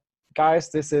Guys,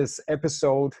 this is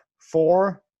episode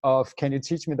 4 of Can You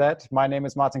Teach Me That? My name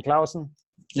is Martin Clausen,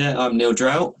 Yeah, I'm Neil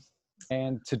Drought.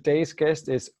 and today's guest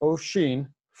is Oisín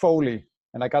Foley.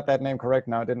 And I got that name correct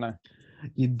now, didn't I?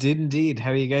 You did indeed.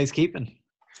 How are you guys keeping?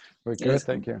 We're good, Yes,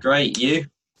 thank you. Great, you?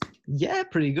 Yeah,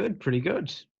 pretty good, pretty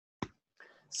good.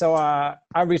 So I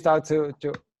reached out to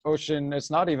Oisín.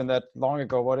 It's not even that long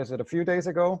ago. What is it, a few days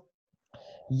ago?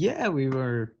 Yeah, we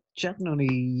were chatting only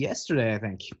yesterday, I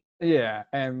think. Yeah,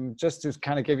 and just to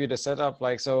kind of give you the setup,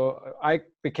 like, so I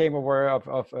became aware of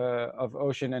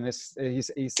Oisín, and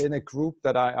he's in a group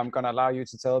that I'm gonna allow you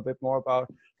to tell a bit more about.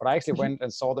 But I actually went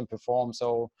and saw them perform.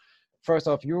 So first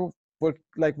off, you would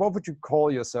like, what would you call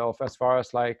yourself as far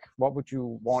as like, what would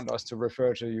you want us to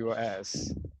refer to you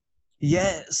as?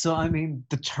 Yeah, so I mean,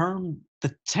 the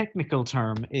technical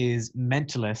term is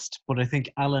mentalist, but I think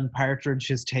Alan Partridge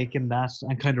has taken that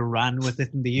and kind of ran with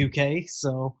it in the UK.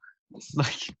 So,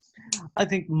 like, I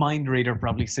think mind reader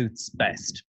probably suits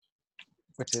best.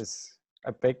 Which is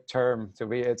a big term to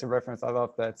me. It's a reference. I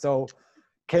love that. So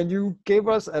can you give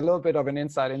us a little bit of an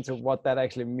insight into what that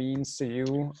actually means to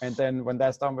you? And then when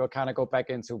that's done, we'll kind of go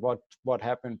back into what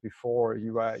happened before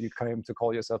you came to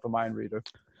call yourself a mind reader.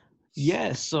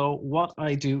 Yeah, so what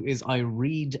I do is I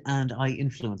read and I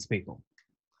influence people.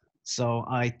 So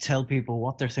I tell people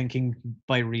what they're thinking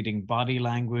by reading body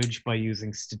language, by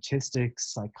using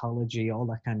statistics, psychology, all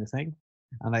that kind of thing.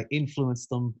 And I influence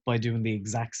them by doing the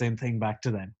exact same thing back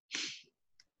to them.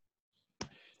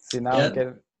 See, now Yeah, I'm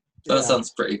getting, that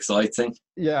sounds pretty exciting.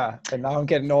 yeah. And now I'm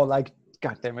getting all like,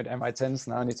 God damn it, am I tense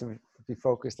now? I need to be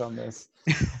focused on this.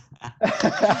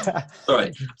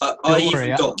 Sorry, I Don't even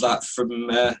worry, got that from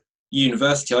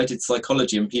university. I did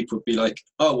psychology, and people would be like,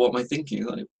 "Oh, what am I thinking?"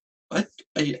 Like,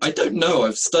 I don't know.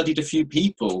 I've studied a few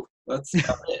people. That's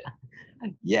about it.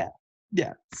 Yeah.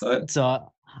 So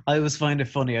I always find it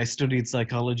funny. I studied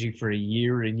psychology for a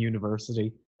year in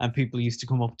university, and people used to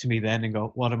come up to me then and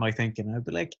go, "What am I thinking?" I'd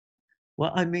be like,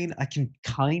 "Well, I mean, I can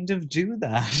kind of do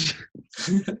that."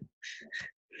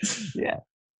 Yeah.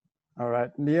 All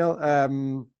right, Neil.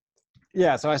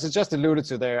 Yeah, so as I just alluded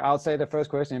to there, I'll say the first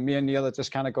question, and me and Neil will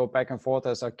just kind of go back and forth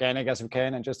as organic as we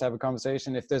can and just have a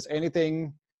conversation. If there's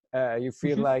anything you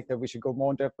feel like that we should go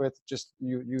more in depth with, just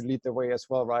you lead the way as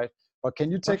well, right? But can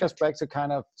you take us back to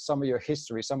kind of some of your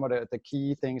history, some of the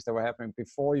key things that were happening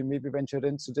before you maybe ventured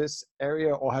into this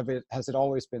area, or has it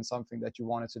always been something that you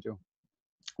wanted to do?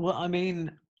 Well, I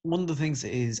mean, one of the things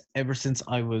is ever since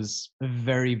I was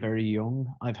very, very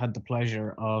young, I've had the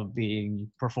pleasure of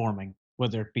performing,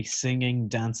 whether it be singing,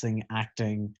 dancing,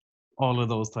 acting, all of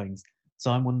those things. So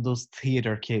I'm one of those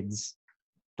theater kids.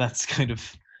 That's kind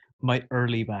of my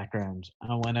early background.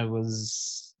 And when I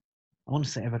want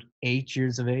to say about 8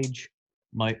 years of age,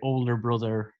 my older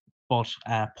brother bought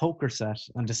a poker set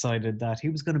and decided that he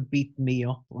was going to beat me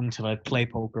up until I play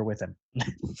poker with him.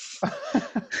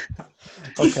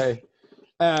 Okay.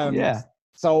 Yeah.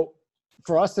 So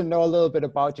for us to know a little bit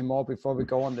about you more before we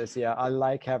go on this, yeah, I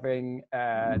like having,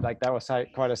 like that was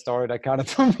quite a story that kind of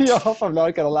threw me off, I'm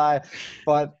not gonna lie.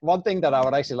 But one thing that I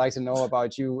would actually like to know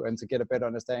about you and to get a better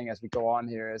understanding as we go on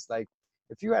here is like,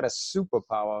 if you had a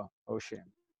superpower, Oisín,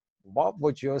 what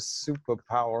would your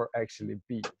superpower actually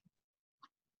be?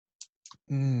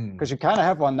 Because you kind of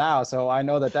have one now, so I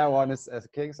know that one is as a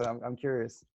king, so I'm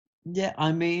curious. Yeah,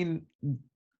 I mean,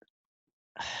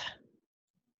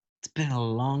 it's been a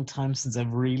long time since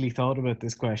I've really thought about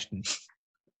this question.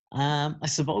 I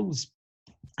suppose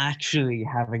actually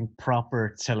having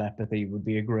proper telepathy would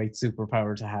be a great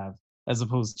superpower to have, as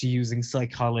opposed to using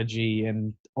psychology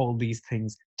and all these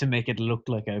things to make it look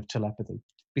like I have telepathy.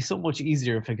 It'd be so much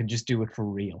easier if I could just do it for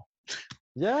real.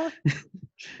 Yeah.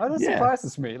 Oh, that Yeah.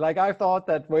 surprises me. Like, I thought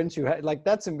that once you had, like,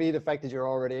 that to me, the fact that you're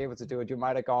already able to do it, you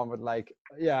might have gone with like,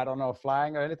 yeah, I don't know,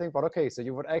 flying or anything, but okay, so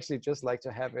you would actually just like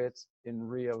to have it in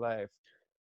real life.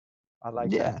 I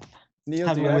like Yeah. that. Neil, do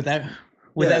Having you it have?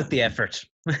 without the effort.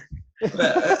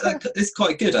 It's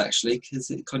quite good actually, because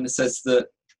it kind of says that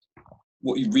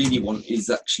what you really want is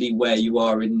actually where you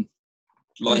are in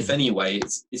life anyway.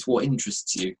 It's what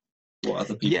interests you, what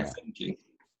other people are thinking.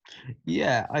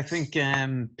 Yeah, I think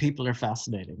people are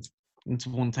fascinating. It's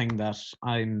one thing that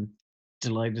I'm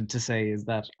delighted to say is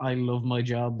that I love my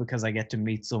job because I get to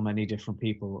meet so many different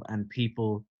people, and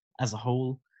people as a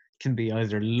whole can be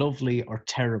either lovely or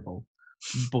terrible,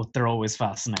 but they're always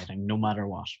fascinating no matter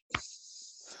what.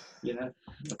 Yeah,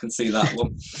 I can see that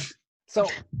one. So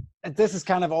this has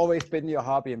kind of always been your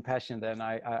hobby and passion then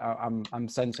I'm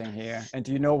sensing here. And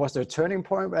do you know, was there a turning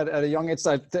point at a young age,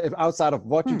 like, outside of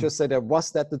what you just said there,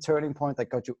 was that the turning point that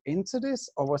got you into this?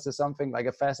 Or was there something like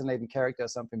a fascinating character or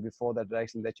something before that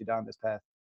actually led you down this path?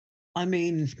 I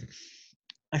mean,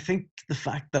 I think the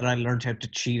fact that I learned how to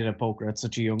cheat at poker at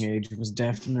such a young age was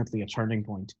definitely a turning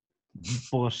point.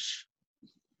 But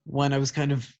when I was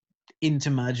kind of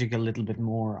into magic a little bit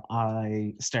more,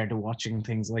 I started watching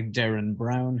things like Darren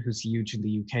Brown, who's huge in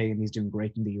the UK and he's doing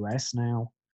great in the US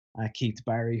now. Keith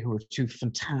Barry, who are two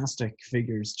fantastic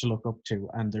figures to look up to,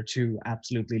 and they're two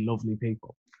absolutely lovely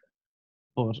people.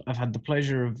 But I've had the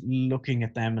pleasure of looking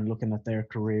at them and looking at their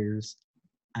careers.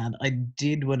 And I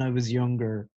did, when I was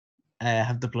younger,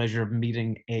 have the pleasure of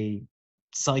meeting a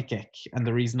psychic. And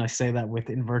the reason I say that with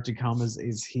inverted commas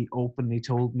is he openly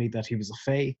told me that he was a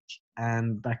fake.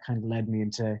 And that kind of led me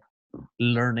into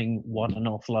learning what an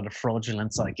awful lot of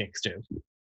fraudulent psychics do.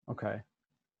 Okay.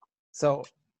 So,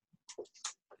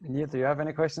 Neil, do you have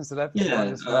any questions to that?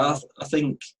 Yeah, I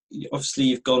think obviously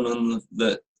you've gone on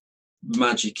that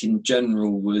magic in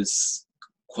general was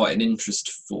quite an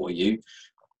interest for you.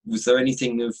 Was there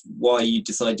anything of why you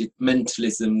decided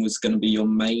mentalism was going to be your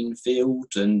main field,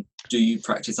 and do you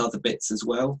practice other bits as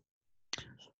well?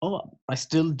 Oh, I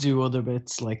still do other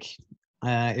bits. Like,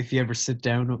 if you ever sit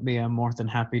down with me, I'm more than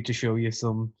happy to show you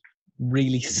some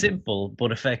really simple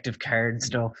but effective card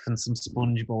stuff and some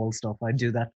sponge ball stuff. I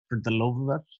do that for the love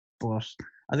of it. But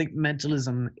I think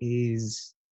mentalism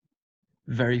is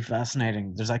very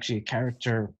fascinating. There's actually a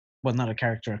character, well, not a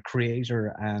character, a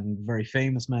creator and very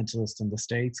famous mentalist in the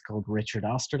States called Richard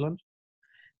Osterland.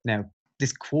 Now,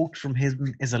 this quote from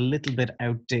him is a little bit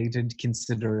outdated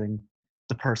considering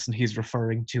the person he's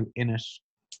referring to in it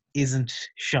isn't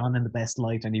shone in the best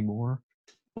light anymore.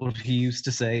 But he used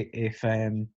to say,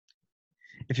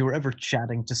 if you were ever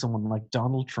chatting to someone like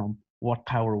Donald Trump, what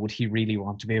power would he really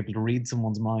want to be able to read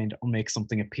someone's mind or make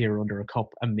something appear under a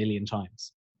cup 1,000,000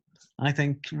 times? I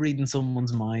think reading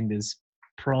someone's mind is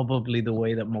probably the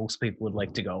way that most people would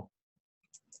like to go.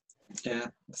 Yeah,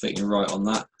 I think you're right on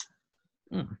that.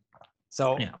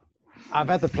 So, yeah. I've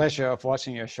had the pleasure of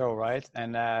watching your show, right?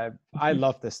 And I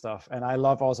love this stuff. And I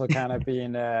love also kind of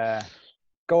being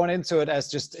going into it as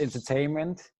just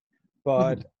entertainment.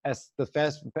 But as the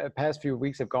past few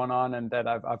weeks have gone on and that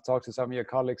I've talked to some of your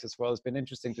colleagues as well, it's been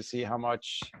interesting to see how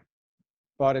much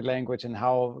body language and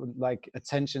how like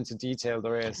attention to detail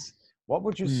there is. What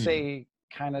would you say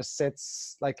kind of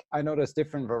sets, like, I know there's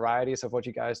different varieties of what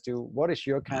you guys do. What is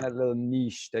your kind of little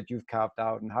niche that you've carved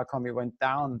out, and how come you went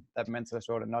down that mentalist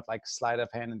road and not like sleight of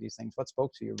hand and these things? What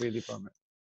spoke to you really from it?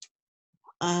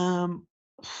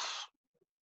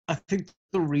 I think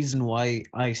the reason why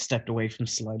I stepped away from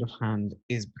sleight of hand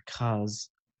is because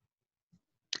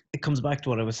it comes back to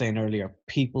what I was saying earlier.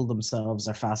 People themselves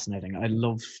are fascinating. I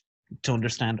love to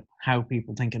understand how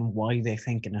people think and why they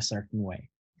think in a certain way.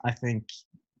 I think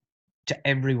to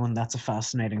everyone that's a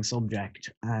fascinating subject,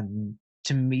 and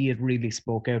to me it really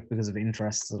spoke out because of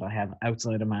interests that I have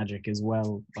outside of magic as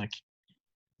well. Like,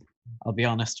 I'll be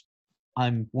honest,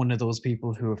 I'm one of those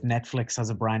people who, if Netflix has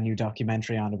a brand new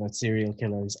documentary on about serial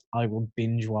killers, I will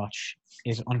binge watch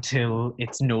it until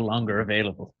it's no longer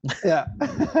available. Yeah.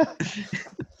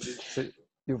 So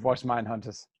you've watched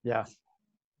Mindhunters, yeah?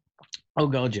 Oh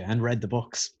god, yeah, and read the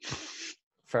books.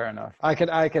 Fair enough. I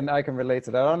can relate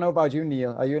to that. I don't know about you,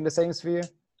 Neil. Are you in the same sphere?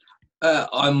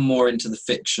 I'm more into the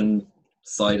fiction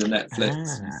side of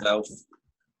Netflix myself.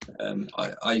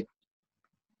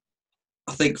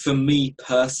 I think for me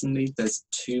personally, there's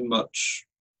too much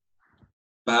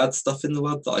bad stuff in the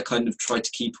world that I kind of try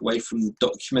to keep away from the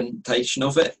documentation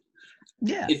of it.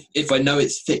 Yeah. If I know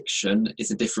it's fiction,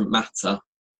 it's a different matter.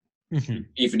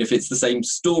 Even if it's the same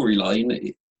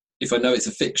storyline, if I know it's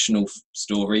a fictional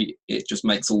story, it just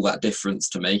makes all that difference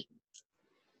to me.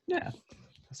 Yeah,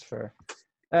 that's fair.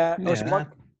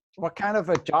 What kind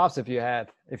of jobs have you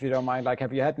had, if you don't mind? Like,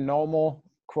 have you had normal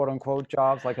quote unquote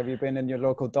jobs? Like, have you been in your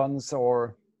local duns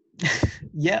or?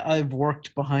 Yeah, I've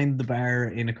worked behind the bar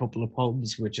in a couple of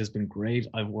pubs, which has been great.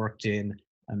 I've worked in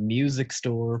a music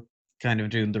store, kind of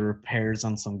doing the repairs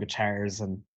on some guitars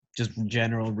and just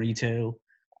general retail.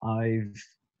 I've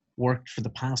worked for the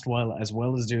past while, as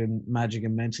well as doing magic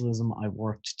and mentalism, I've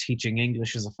worked teaching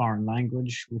English as a foreign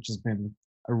language, which has been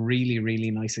a really,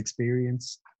 really nice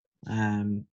experience.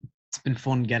 It's been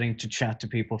fun getting to chat to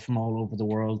people from all over the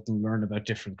world and learn about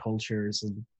different cultures.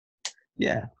 And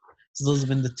yeah, so those have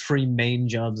been the three main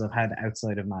jobs I've had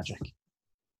outside of magic.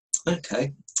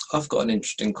 Okay, I've got an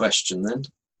interesting question then.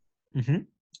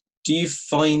 Do you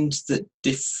find that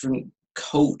different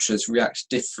cultures react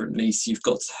differently, so you've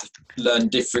got to learn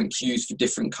different cues for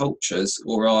different cultures,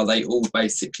 or are they all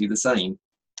basically the same?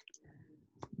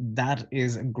 That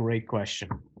is a great question.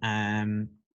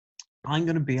 I'm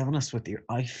going to be honest with you.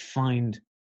 I find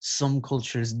some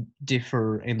cultures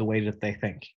differ in the way that they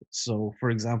think. So,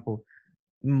 for example,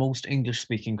 most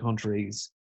English-speaking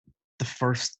countries, the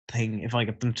first thing, if I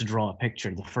get them to draw a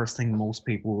picture, the first thing most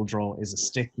people will draw is a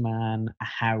stick man, a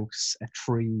house, a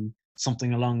tree,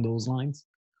 something along those lines.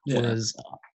 Yeah. Whereas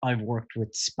I've worked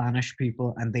with Spanish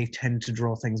people and they tend to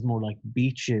draw things more like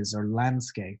beaches or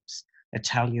landscapes.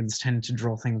 Italians tend to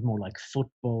draw things more like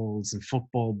footballs and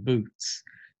football boots.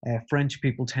 French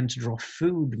people tend to draw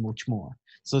food much more.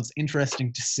 So it's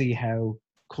interesting to see how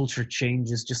culture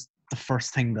changes just the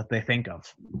first thing that they think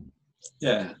of.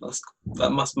 Yeah,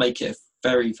 that must make it a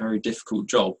very, very difficult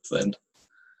job then.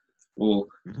 Or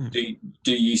do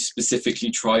you specifically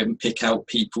try and pick out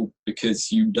people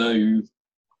because you know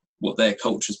what their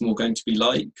culture is more going to be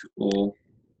like? Or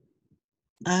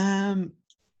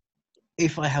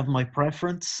if I have my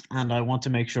preference and I want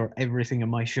to make sure everything in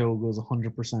my show goes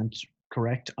 100%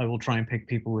 correct, I will try and pick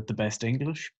people with the best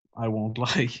English. I won't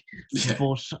lie. Yeah.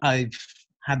 But I've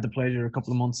had the pleasure a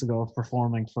couple of months ago of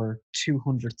performing for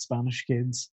 200 Spanish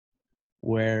kids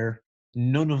where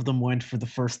none of them went for the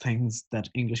first things that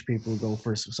English people go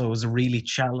for. So it was a really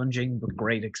challenging but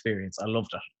great experience. I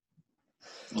loved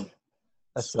it.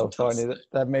 That's so funny.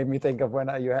 That made me think of when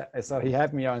so he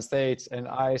had me on stage and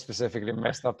I specifically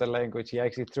messed up the language. He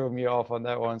actually threw me off on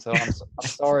that one. So I'm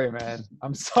sorry, man.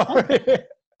 I'm sorry.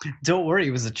 Don't worry.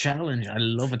 It was a challenge. I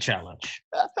love a challenge.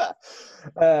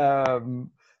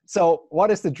 So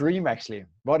what is the dream actually?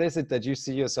 What is it that you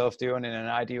see yourself doing in an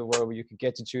ideal world where you could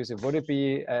get to choose it? Would it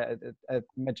be a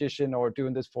magician or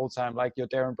doing this full time like your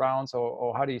Darren Browns,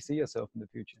 or how do you see yourself in the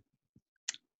future?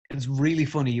 It's really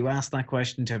funny. You ask that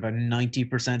question to about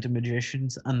 90% of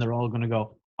magicians and they're all going to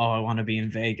go, oh, I want to be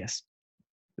in Vegas.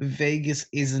 Vegas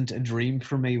isn't a dream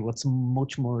for me. What's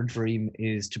much more a dream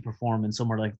is to perform in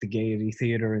somewhere like the Gaiety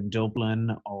Theatre in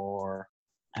Dublin or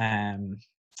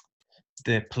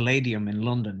the Palladium in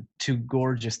London. Two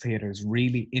gorgeous theatres,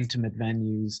 really intimate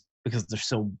venues because they're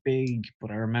so big. But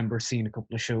I remember seeing a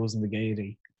couple of shows in the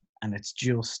Gaiety and it's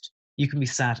just, you can be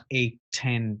sat 8,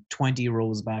 10, 20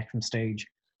 rows back from stage.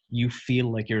 You feel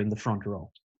like you're in the front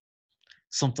row.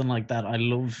 Something like that. I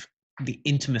love the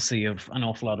intimacy of an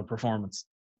awful lot of performance.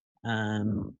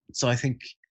 So I think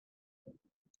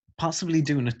possibly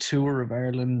doing a tour of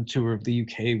Ireland, tour of the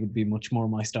UK would be much more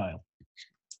my style.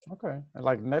 Okay. And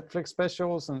like Netflix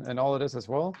specials and all of this as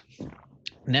well?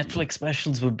 Netflix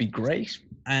specials would be great.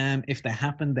 If they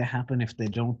happen, they happen. If they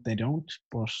don't, they don't.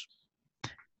 But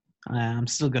I'm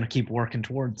still going to keep working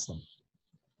towards them.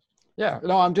 Yeah,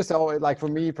 no, I'm just always like, for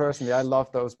me personally, I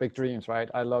love those big dreams, right?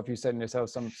 I love you setting yourself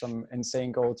some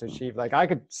insane goal to achieve. Like I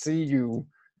could see you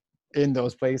in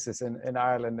those places in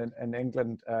Ireland and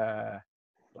England.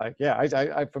 Like, yeah,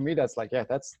 I for me, that's like, yeah,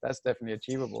 that's definitely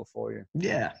achievable for you.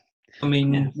 Yeah. I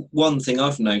mean, one thing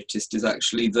I've noticed is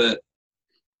actually that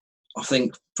I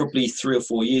think probably 3 or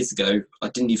 4 years ago, I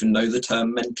didn't even know the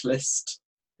term mentalist.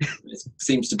 It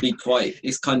seems to be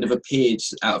it's kind of appeared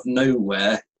out of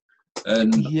nowhere.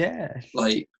 And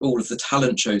like all of the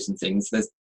talent shows and things, they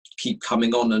keep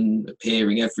coming on and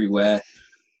appearing everywhere.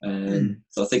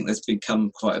 So I think there's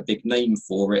become quite a big name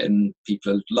for it, and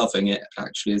people are loving it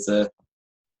actually as a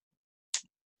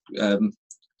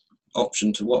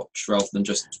option to watch rather than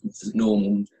just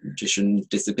normal magician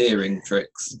disappearing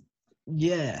tricks.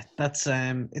 Yeah, that's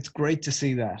it's great to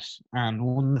see that. And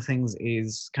one of the things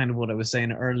is kind of what I was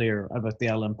saying earlier about the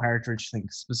Alan Partridge thing,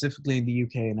 specifically in the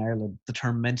UK and Ireland, the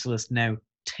term mentalist now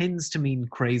tends to mean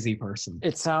crazy person.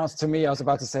 It sounds to me, I was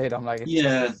about to say it, I'm like, it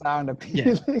Yeah. sound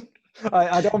appealing. Yeah.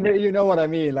 I don't mean, you know what I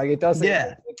mean? Like it does,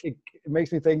 yeah. It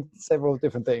makes me think several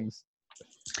different things.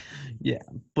 Yeah,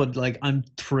 but like I'm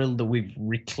thrilled that we've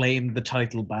reclaimed the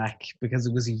title back because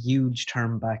it was a huge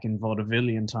term back in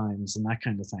vaudevillian times and that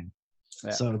kind of thing.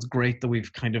 Yeah. So it's great that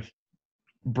we've kind of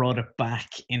brought it back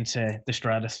into the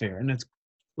stratosphere. And it's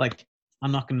like,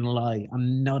 I'm not going to lie,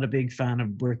 I'm not a big fan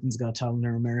of Britain's Got Talent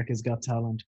or America's Got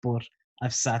Talent, but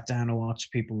I've sat down and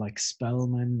watched people like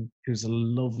Spellman, who's a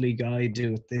lovely guy,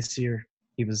 do it this year.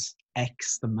 He was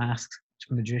the Masked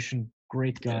Magician,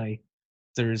 great guy. Yeah.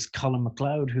 There's Colin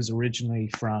McLeod, who's originally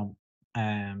from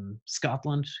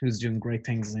Scotland, who's doing great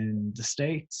things in the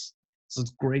States. So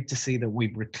it's great to see that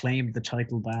we've reclaimed the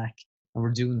title back and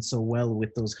we're doing so well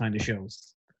with those kind of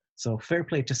shows. So fair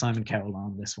play to Simon Cowell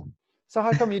on this one. So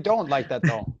how come you don't like that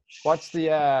though? What's the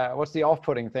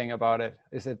off-putting thing about it?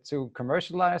 Is it too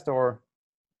commercialized or?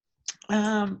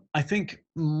 I think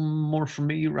more for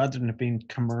me, rather than it being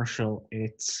commercial,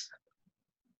 it's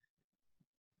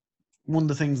one of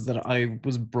the things that I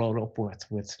was brought up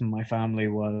with my family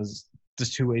was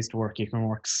there's 2 ways to work. You can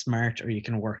work smart or you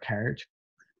can work hard.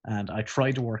 And I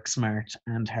try to work smart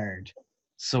and hard.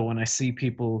 So when I see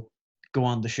people go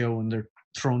on the show and they're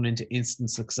thrown into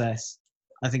instant success,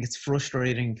 I think it's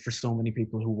frustrating for so many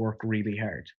people who work really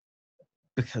hard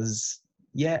because,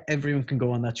 yeah, everyone can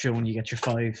go on that show and you get your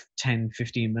 5, 10,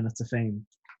 15 minutes of fame,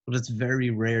 but it's very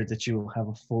rare that you will have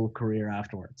a full career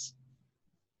afterwards.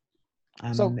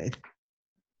 So, And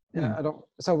yeah, I don't.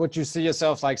 So, would you see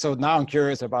yourself like? So now I'm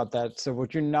curious about that. So,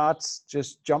 would you not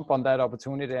just jump on that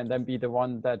opportunity and then be the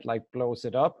one that like blows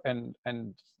it up and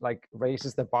like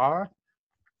raises the bar?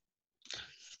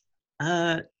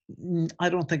 I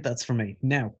don't think that's for me.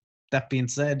 Now, that being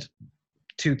said,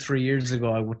 2-3 years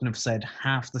ago, I wouldn't have said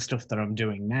half the stuff that I'm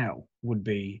doing now would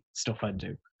be stuff I'd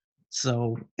do.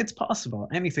 So it's possible.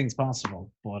 Anything's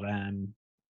possible, but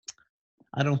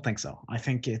I don't think so. I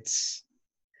think it's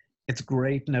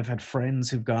great, and I've had friends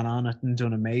who've gone on it and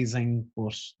done amazing,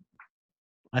 but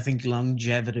I think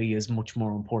longevity is much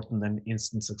more important than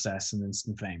instant success and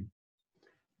instant fame.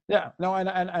 Yeah, no, and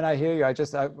I hear you.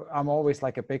 I'm always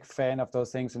like a big fan of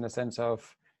those things in the sense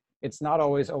of it's not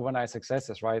always overnight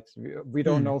successes, right? We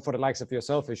don't know for the likes of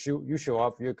yourself. If you show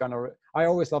up, you're gonna. I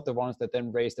always love the ones that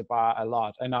then raise the bar a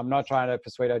lot. And I'm not trying to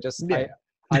persuade.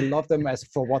 I love them as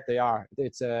for what they are.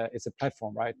 It's a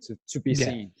platform, right? To be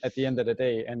seen at the end of the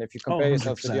day. And if you compare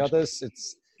yourself to the others,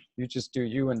 it's you just do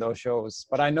you in those shows.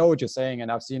 But I know what you're saying, and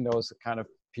I've seen those kind of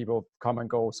people come and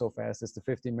go so fast. It's the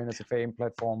 15 minutes of fame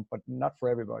platform, but not for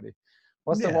everybody.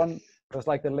 What's the one? It was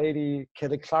like the lady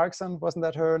Kelly Clarkson, wasn't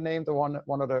that her name? The one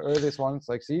of the earliest ones.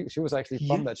 Like she was actually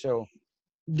from that show.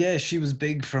 Yeah, she was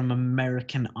big from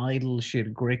American Idol. She had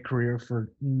a great career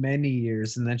for many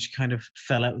years, and then she kind of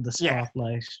fell out of the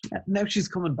spotlight. Yeah. Now she's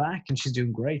coming back, and she's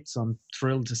doing great, so I'm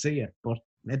thrilled to see it. But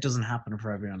it doesn't happen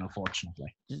for everyone,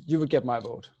 unfortunately. You would get my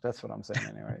vote. That's what I'm saying,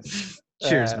 anyways.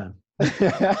 Cheers, man.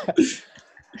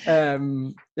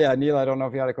 Yeah, Neil, I don't know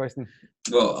if you had a question.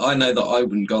 Well, I know that I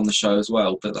wouldn't go on the show as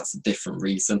well, but that's a different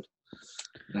reason.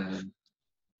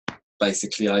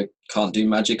 Basically, I can't do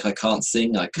magic, I can't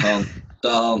sing, I can't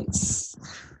dance.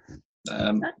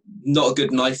 Not a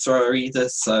good knife thrower either,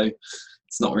 so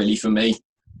it's not really for me.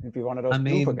 You'd be one of those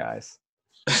blooper guys.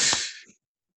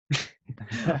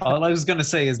 All I was going to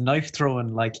say is knife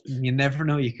throwing, like, you never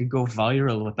know, you could go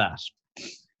viral with that.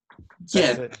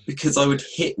 Yeah, because I would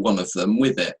hit one of them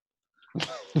with it.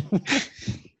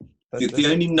 The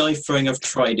only knife throwing I've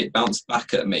tried, it bounced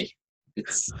back at me.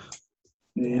 It's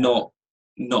not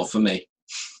for me.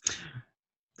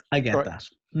 I get that.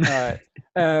 All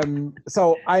right.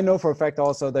 So I know for a fact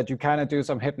also that you kind of do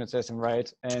some hypnotism, right?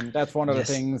 And that's one of the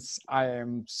things I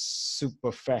am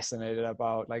super fascinated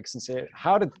about. Like, sincere,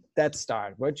 how did that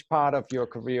start? Which part of your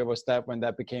career was that when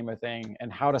that became a thing?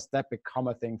 And how does that become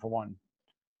a thing for one?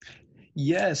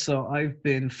 Yeah, so I've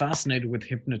been fascinated with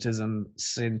hypnotism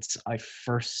since I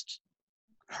first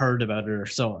heard about it or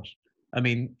saw it. I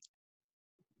mean,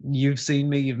 you've seen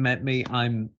me, you've met me,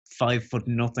 I'm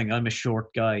 5'0". I'm a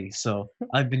short guy, so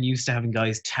I've been used to having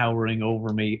guys towering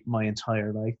over me my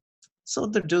entire life. So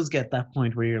there does get that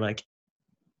point where you're like,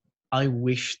 I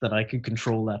wish that I could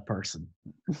control that person.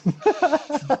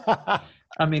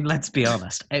 I mean, let's be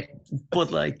honest.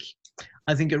 But like,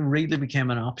 I think it really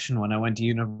became an option when I went to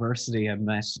university. I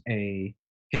met a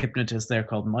hypnotist there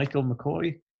called Michael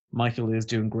McCoy. Michael is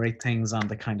doing great things on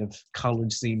the kind of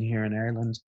college scene here in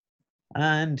Ireland.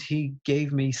 And he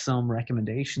gave me some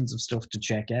recommendations of stuff to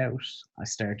check out. I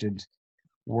started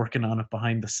working on it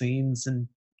behind the scenes, and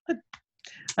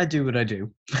I do what I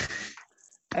do.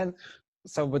 And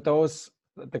so with those,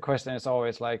 the question is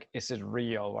always like, is it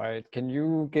real, right? Can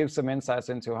you give some insights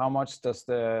into how much does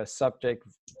the subject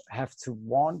have to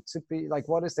want to be? Like,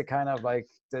 what is the kind of like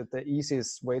the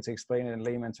easiest way to explain it in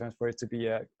layman terms for it to be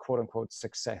a quote unquote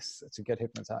success to get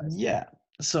hypnotized? Yeah.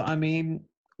 So, I mean,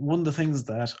 one of the things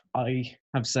that I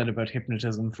have said about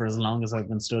hypnotism for as long as I've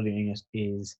been studying it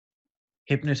is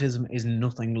hypnotism is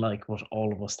nothing like what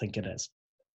all of us think it is.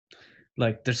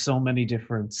 Like, there's so many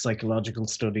different psychological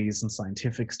studies and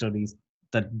scientific studies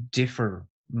that differ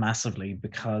massively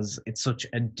because it's such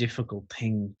a difficult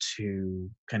thing to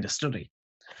kind of study.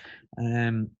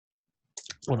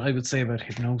 What I would say about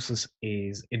hypnosis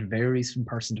is it varies from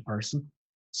person to person.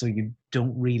 So you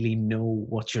don't really know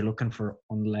what you're looking for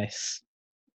unless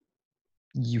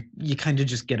you kind of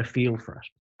just get a feel for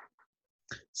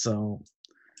it. So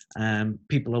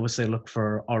people always say look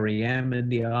for REM in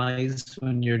the eyes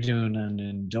when you're doing an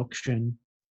induction.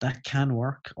 That can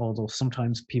work, although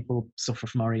sometimes people suffer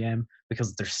from REM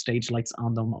because there's stage lights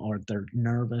on them or they're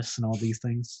nervous and all these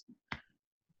things.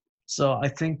 So I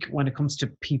think when it comes to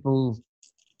people,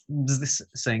 there's this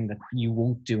saying that you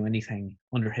won't do anything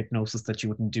under hypnosis that you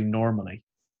wouldn't do normally.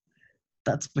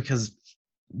 That's because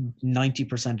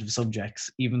 90% of subjects,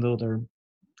 even though they're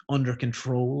under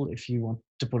control, if you want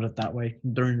to put it that way.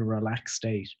 They're in a relaxed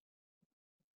state.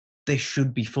 They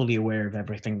should be fully aware of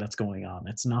everything that's going on.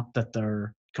 It's not that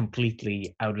they're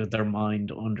completely out of their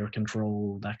mind, under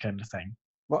control, that kind of thing.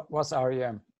 What's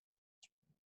REM?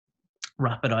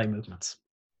 Rapid eye movements.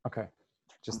 Okay.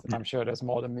 Just, I'm sure there's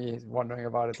more than me wondering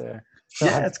about it there. So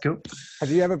Yeah, that's cool.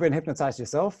 Have you ever been hypnotized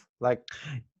yourself?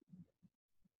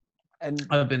 And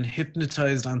I've been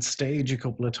hypnotized on stage a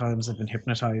couple of times. I've been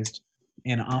hypnotized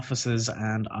in offices,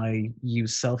 and I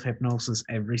use self-hypnosis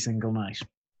every single night.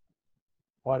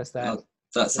 what is that?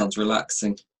 That sounds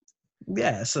relaxing.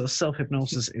 Yeah, so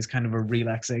self-hypnosis is kind of a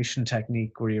relaxation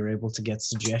technique where you're able to get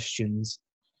suggestions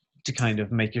to kind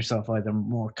of make yourself either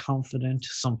more confident.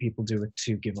 Some people do it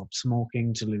to give up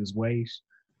smoking, to lose weight.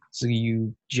 So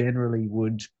you generally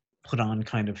would put on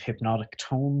kind of hypnotic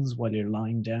tones while you're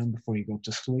lying down before you go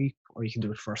to sleep, or you can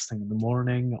do it first thing in the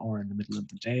morning or in the middle of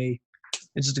the day.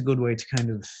 It's just a good way to kind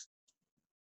of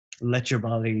let your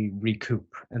body recoup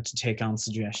and to take on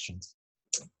suggestions.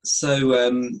 So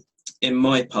in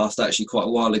my past, actually quite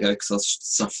a while ago, because I was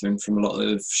suffering from a lot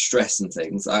of stress and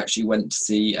things, I actually went to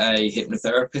see a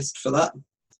hypnotherapist for that.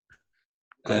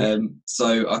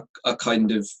 So I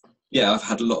kind of, I've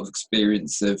had a lot of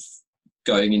experience of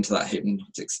going into that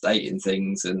hypnotic state and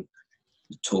things and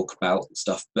talk about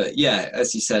stuff. But yeah,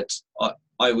 as you said,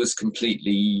 I was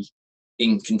completely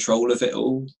in control of it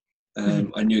all.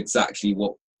 I knew exactly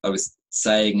what I was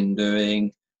saying and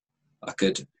doing. I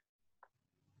could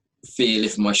feel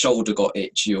if my shoulder got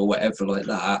itchy or whatever like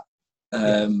that.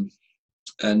 And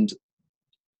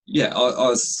I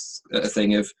was at a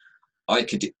thing of, I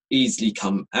could easily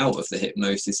come out of the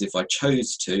hypnosis if I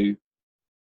chose to,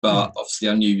 but obviously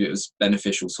I knew it was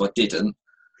beneficial, so I didn't.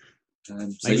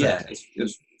 Exactly. It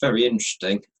was very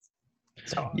interesting.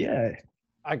 So Yeah.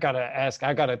 we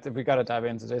gotta dive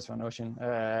into this one, Oisín.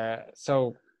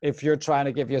 So if you're trying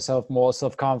to give yourself more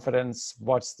self-confidence,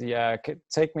 what's the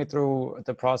take me through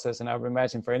the process? And I would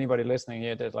imagine for anybody listening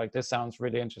here that this sounds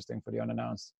really interesting for the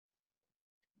unannounced.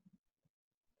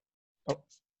 Oh,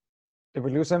 did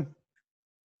we lose him?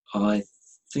 I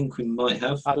think we might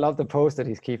have. I love the post that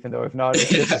he's keeping though. If not, it's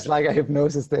just like a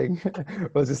hypnosis thing.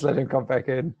 We'll just let him come back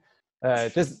in. Hi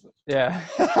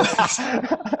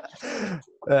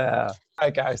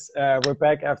guys, we're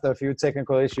back after a few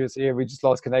technical issues here. We just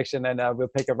lost connection, and we'll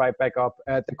pick it right back up.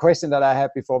 The question that I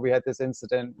had before we had this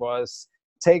incident was,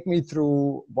 take me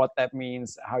through what that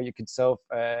means, how you could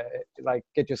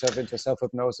get yourself into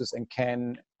self-hypnosis, and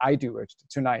can I do it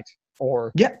tonight?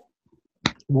 Or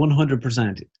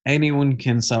 100%. Anyone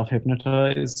can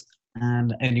self-hypnotize,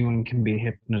 and anyone can be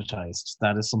hypnotized.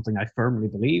 That is something I firmly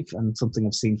believe, and something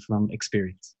I've seen from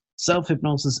experience.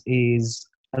 Self-hypnosis is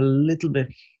a little bit,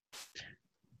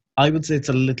 I would say it's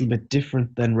a little bit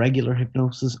different than regular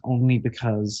hypnosis, only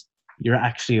because you're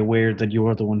actually aware that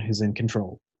you're the one who's in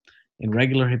control. In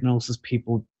regular hypnosis,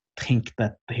 people think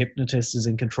that the hypnotist is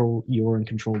in control. You're in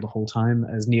control the whole time,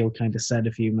 as Neil kind of said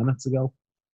a few minutes ago.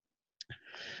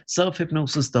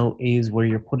 Self-hypnosis, though, is where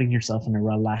you're putting yourself in a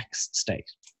relaxed state.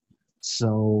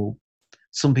 So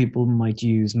some people might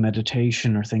use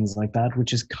meditation or things like that,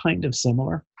 which is kind of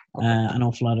similar. An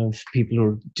awful lot of people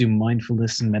who do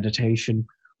mindfulness and meditation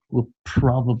will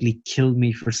probably kill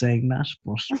me for saying that,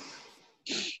 but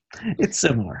it's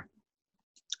similar.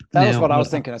 That was what I was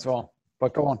thinking as well,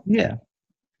 but go on. Yeah.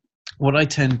 What I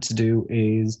tend to do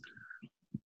is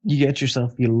you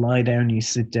lie down, you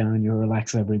sit down, you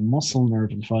relax every muscle,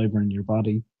 nerve, and fiber in your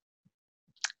body.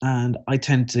 And I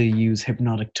tend to use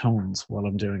hypnotic tones while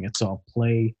I'm doing it. So I'll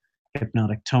play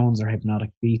hypnotic tones or hypnotic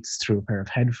beats through a pair of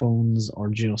headphones, or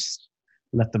just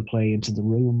let them play into the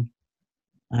room.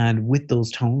 And with those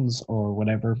tones or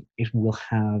whatever, it will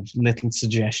have little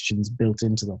suggestions built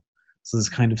into them. So there's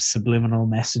kind of subliminal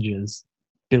messages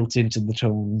built into the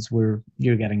tones where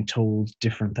you're getting told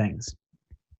different things.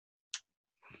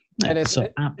 And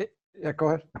go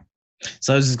ahead.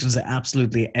 So I was just going to say,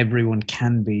 absolutely everyone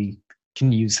can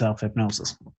use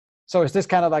self-hypnosis. So is this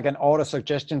kind of like an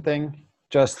auto-suggestion thing,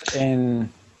 just in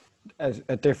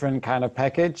a different kind of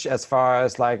package, as far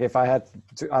as if I had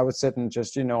to, I would sit and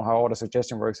just, how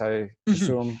auto-suggestion works, I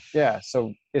assume. Yeah.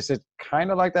 So is it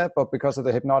kind of like that, but because of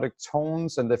the hypnotic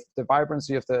tones and the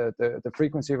vibrancy of the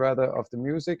frequency rather of the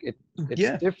music,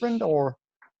 it's different, or?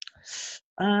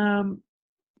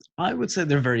 I would say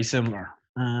they're very similar.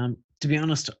 To be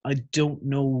honest, I don't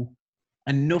know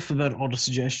enough about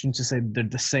auto-suggestion to say they're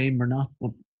the same or not,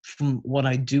 but from what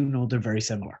I do know, they're very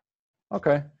similar.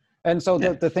 Okay. And so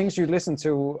the things you listen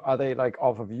to, are they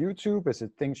off of YouTube? Is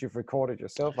it things you've recorded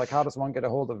yourself? How does one get a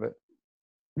hold of it?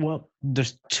 Well,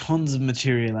 there's tons of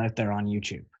material out there on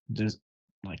YouTube. There's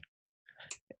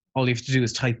all you have to do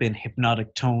is type in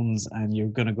hypnotic tones, and you're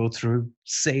going to go through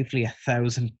safely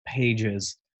 1,000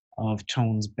 pages of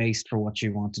tones based for what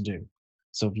you want to do.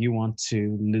 So if you want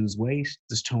to lose weight,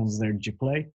 there's tones there that you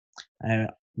play,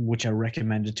 which are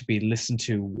recommended to be listened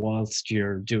to whilst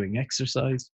you're doing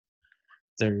exercise.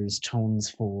 There's tones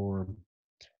for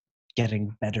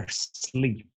getting better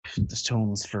sleep. There's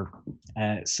tones for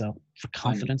for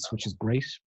confidence, which is great.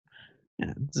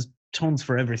 Yeah, there's tones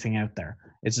for everything out there.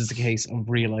 It's just a case of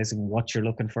realizing what you're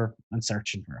looking for and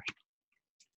searching for it.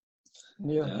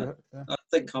 Yeah. I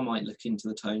think I might look into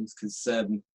the tones, because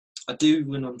I do,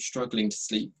 when I'm struggling to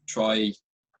sleep, try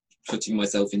putting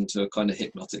myself into a kind of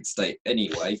hypnotic state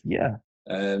anyway. Yeah.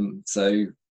 So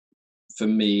for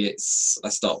me, I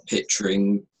start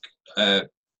picturing a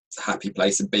happy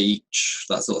place, a beach,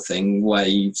 that sort of thing,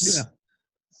 waves,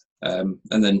 and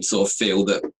then sort of feel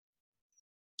that,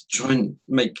 try and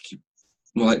make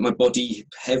my body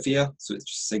heavier so it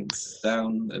just sinks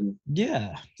down, and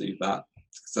do that.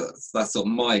 So that's sort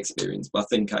of my experience, but I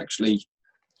think actually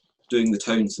doing the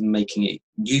tones and making it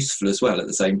useful as well at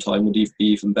the same time would be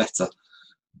even better.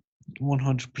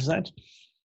 100%.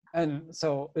 And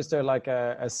so is there like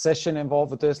a session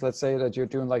involved with this? Let's say that you're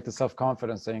doing like the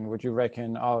self-confidence thing. Would you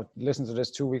reckon, oh, listen to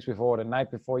this 2 weeks before, the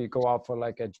night before you go out for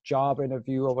like a job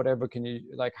interview or whatever? Can you,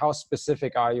 like, how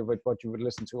specific are you with what you would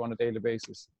listen to on a daily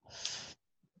basis?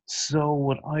 So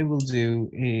what I will do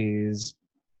is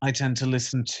I tend to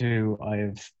listen to, I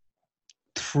have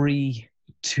 3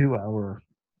 2-hour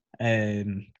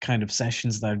kind of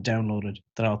sessions that I've downloaded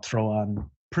that I'll throw on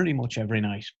pretty much every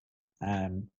night.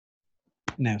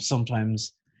 Now,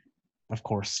 sometimes, of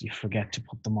course, you forget to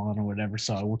put them on or whatever,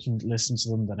 so I wouldn't listen to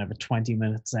them. Then I have a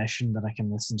 20-minute session that I can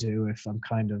listen to if I'm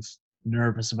kind of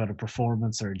nervous about a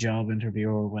performance or a job interview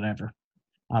or whatever.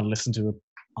 I'll listen to it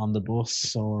on the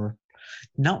bus, or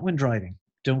not when driving.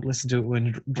 Don't listen to it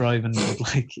when driving, but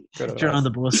like if you're on the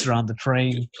bus or on the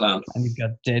train and you've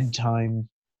got dead time,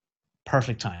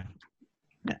 perfect time.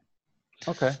 Yeah.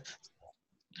 Okay.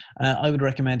 I would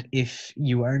recommend, if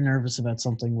you are nervous about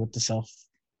something with the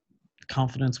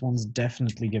self-confidence ones,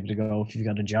 definitely give it a go. If you've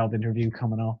got a job interview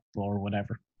coming up or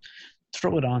whatever,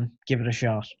 throw it on, give it a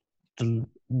shot. The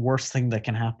worst thing that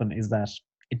can happen is that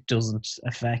it doesn't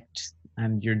affect,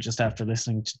 and you're just after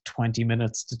listening to 20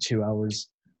 minutes to 2 hours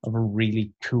of a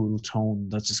really cool tone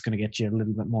that's just going to get you a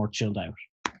little bit more chilled out.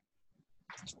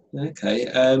 Okay.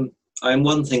 And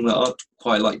one thing that I'd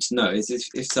quite like to know is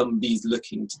if somebody's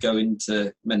looking to go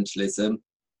into mentalism,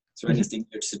 is there anything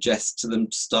you'd suggest to them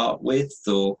to start with,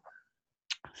 or?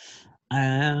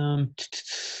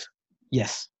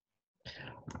 Yes.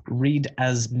 Read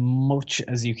as much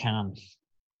as you can.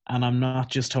 And I'm not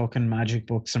just talking magic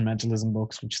books or mentalism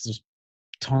books, which there's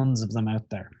tons of them out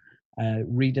there.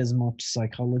 Read as much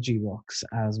psychology books,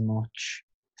 as much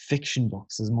fiction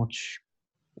books, as much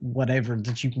whatever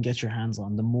that you can get your hands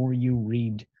on. The more you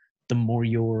read, the more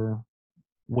your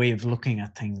way of looking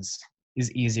at things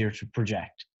is easier to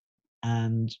project.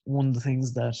 And one of the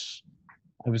things that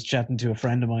I was chatting to a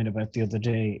friend of mine about the other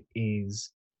day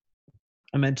is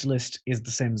a mentalist is the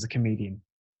same as a comedian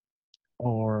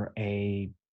or a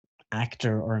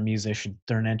actor or a musician.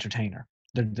 They're an entertainer.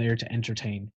 They're there to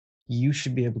entertain. You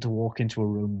should be able to walk into a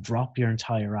room, drop your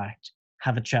entire act,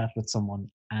 have a chat with someone,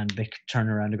 and they could turn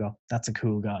around and go, that's a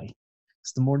cool guy.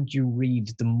 So the more you read,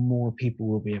 the more people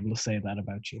will be able to say that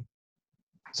about you.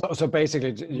 So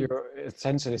basically you're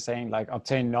essentially saying like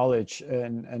obtain knowledge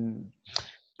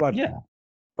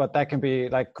but that can be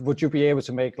like, would you be able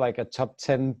to make like a top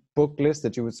 10 book list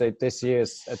that you would say this year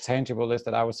is a tangible list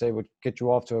that I would say would get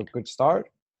you off to a good start?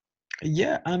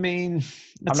 Yeah, I mean,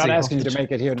 I'm not asking you to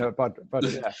make it here, no, but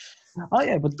yeah. Oh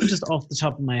yeah, but just off the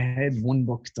top of my head, one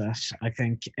book that I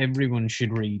think everyone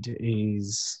should read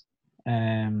is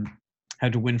How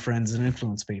to Win Friends and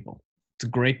Influence People. It's a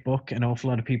great book. An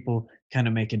awful lot of people kind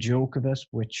of make a joke of it,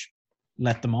 which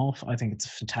let them off. I think it's a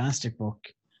fantastic book,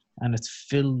 and it's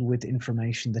filled with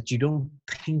information that you don't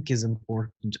think is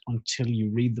important until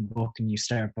you read the book and you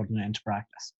start putting it into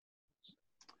practice.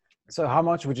 So how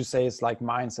much would you say is like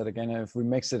mindset again, if we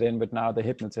mix it in with now the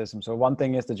hypnotism? So one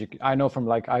thing is that I know from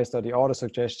like, I study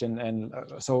auto-suggestion, and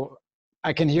so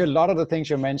I can hear a lot of the things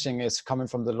you're mentioning is coming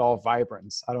from the law of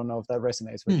vibrance. I don't know if that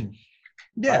resonates with you.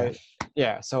 Yeah.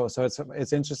 Yeah. So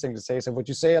it's interesting to say. So would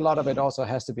you say a lot of it also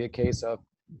has to be a case of,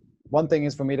 one thing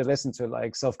is for me to listen to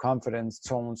like self-confidence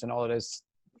tones and all of this.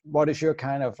 What is your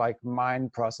kind of like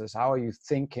mind process? How are you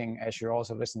thinking as you're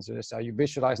also listening to this? Are you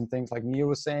visualizing things like Neil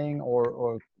was saying,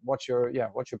 or what's your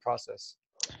process?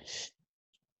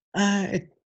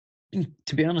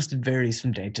 To be honest, it varies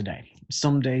from day to day.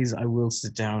 Some days I will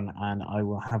sit down and I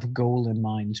will have a goal in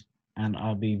mind, and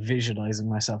I'll be visualizing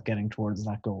myself getting towards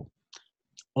that goal.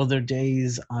 Other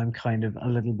days, I'm kind of a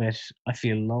little bit, I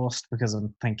feel lost because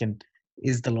I'm thinking,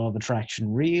 is the law of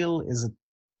attraction real?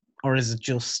 Or is it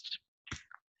just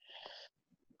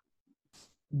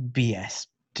BS,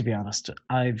 to be honest?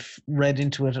 I've read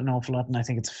into it an awful lot, and I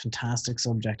think it's a fantastic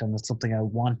subject, and it's something I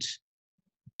want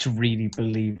to really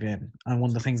believe in. And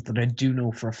one of the things that I do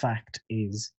know for a fact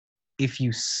is if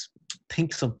you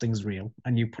think something's real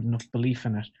and you put enough belief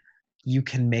in it, you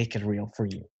can make it real for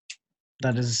you.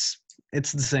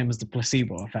 It's the same as the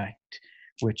placebo effect,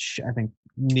 which I think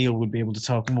Neil would be able to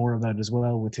talk more about as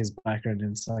well with his background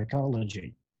in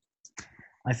psychology.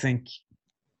 I think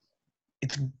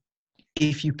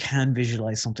if you can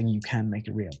visualize something, you can make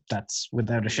it real. That's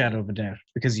without a shadow of a doubt,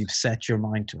 because you've set your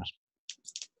mind to it.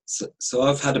 So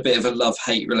I've had a bit of a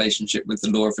love-hate relationship with the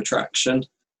law of attraction.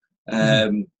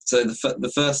 So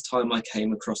the first time I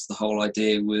came across the whole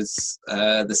idea was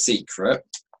The Secret,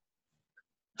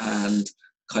 and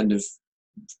kind of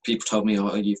people told me,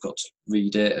 oh, you've got to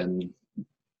read it and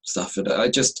stuff, and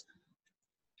it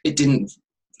didn't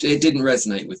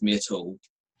resonate with me at all.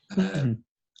 I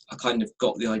kind of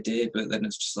got the idea, but then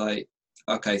it's just like,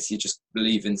 okay, so you just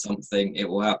believe in something, it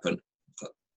will happen.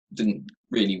 That didn't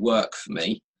really work for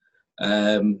me.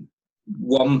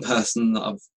 One person that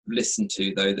I've listened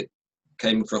to, though, that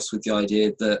came across with the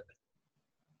idea that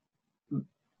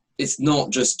it's not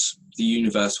just the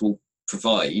universe will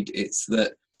provide, it's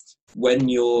that when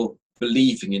you're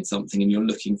believing in something and you're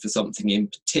looking for something in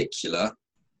particular,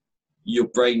 your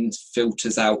brain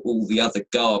filters out all the other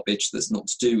garbage that's not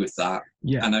to do with that,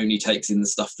 and only takes in the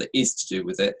stuff that is to do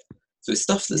with it. So it's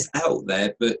stuff that's out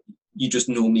there, but you just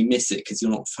normally miss it because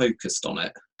you're not focused on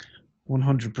it.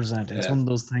 100%. It's one of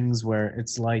those things where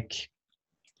it's like,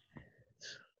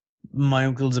 my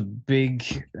uncle's a big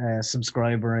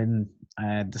subscriber in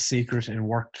The Secret. It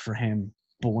worked for him.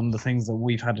 But one of the things that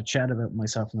we've had a chat about,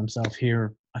 myself and himself,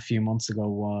 here a few months ago,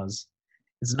 was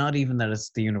it's not even that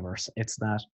it's the universe. It's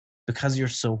that because you're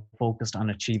so focused on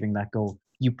achieving that goal,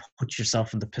 you put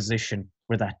yourself in the position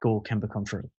where that goal can become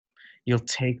true. You'll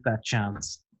take that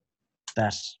chance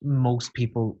that most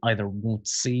people either won't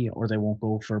see or they won't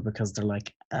go for because they're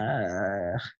like,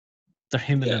 they're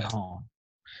hemming it on.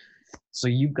 So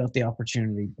you've got the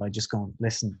opportunity by just going,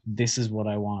 listen, this is what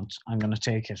I want. I'm going to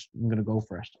take it. I'm going to go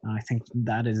for it. And I think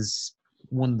that is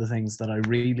one of the things that I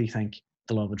really think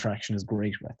the law of attraction is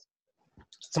great with.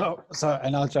 So,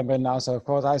 and I'll jump in now. So, of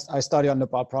course, I study under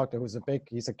Bob Proctor, who's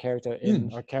he's a character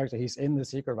he's in The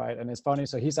Secret, right? And it's funny.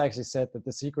 So he's actually said that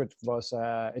The Secret was,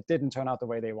 it didn't turn out the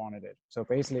way they wanted it. So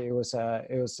basically it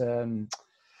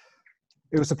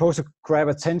was supposed to grab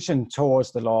attention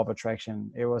towards the law of attraction.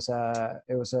 It was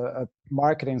a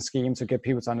marketing scheme to get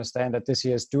people to understand that this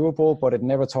here is doable, but it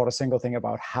never taught a single thing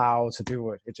about how to do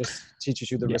it. It just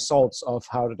teaches you the results of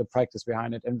how to the practice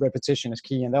behind it, and repetition is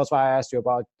key. And that's why I asked you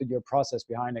about your process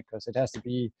behind it, because it has to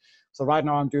be. So right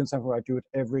now I'm doing something where I do it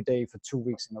every day for 2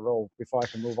 weeks in a row before I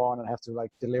can move on and have to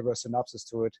like deliver a synopsis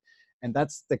to it. And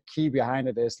that's the key behind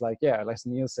it, is like, like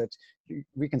Neil said,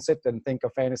 we can sit and think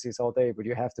of fantasies all day, but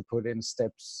you have to put in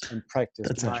steps and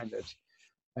practice behind it.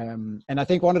 And I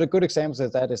think one of the good examples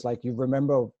of that is like, you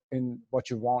remember in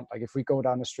what you want. Like if we go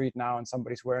down the street now and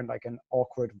somebody's wearing like an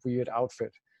awkward, weird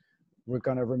outfit, we're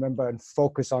going to remember and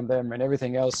focus on them, and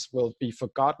everything else will be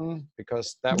forgotten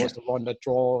because that was the one that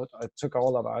took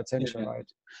all of our attention, right?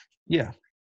 Yeah.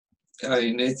 I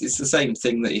mean, it's the same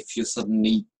thing that if you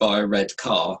suddenly buy a red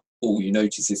car, all you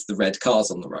notice is the red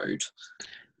cars on the road.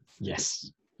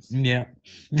 Yes. Yeah.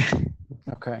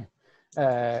 Okay.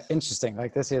 Interesting.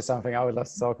 Like this is something I would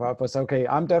love to talk about, but okay,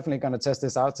 I'm definitely going to test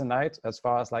this out tonight as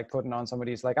far as like putting on some of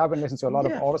these. Like I've been listening to a lot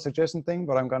of auto suggestion thing,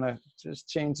 but I'm going to just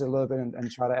change a little bit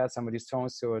and try to add some of these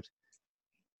tones to it.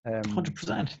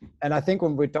 100%. And I think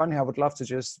when we're done here, I would love to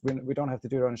just, we don't have to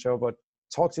do it on the show, but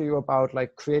talk to you about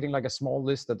like creating like a small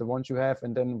list of the ones you have,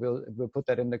 and then we'll put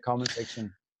that in the comment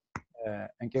section.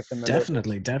 And give them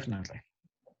definitely. I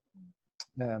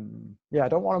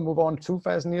don't want to move on too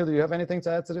fast. Neil, do you have anything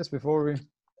to add to this before we?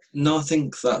 No, I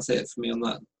think that's it for me on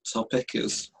that topic. It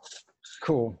was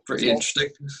cool, pretty interesting.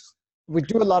 We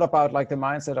do a lot about like the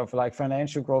mindset of like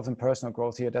financial growth and personal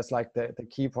growth here. That's like the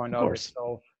key point of it.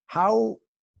 So how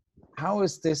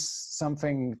is this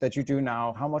something that you do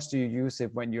now? How much do you use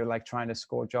it when you're like trying to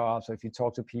score jobs, or if you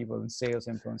talk to people in sales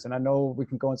influence? And I know we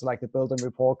can go into like the build and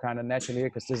report kind of naturally,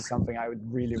 because this is something I would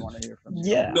really want to hear from you.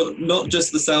 Yeah. Not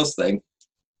just the sales thing.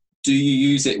 Do you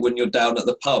use it when you're down at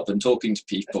the pub and talking to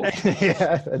people?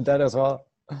 Yeah, and that as well.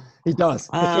 He does.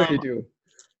 I'm sure you do.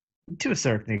 To a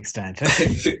certain extent.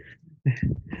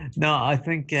 No, I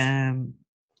think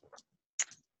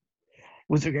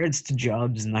With regards to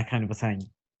jobs and that kind of a thing,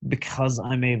 because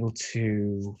I'm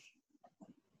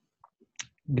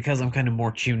kind of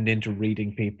more tuned into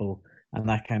reading people and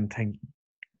that kind of thing,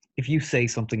 if you say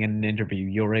something in an interview,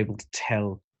 you're able to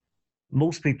tell.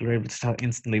 Most people are able to tell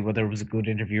instantly whether it was a good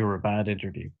interview or a bad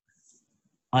interview.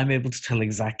 I'm able to tell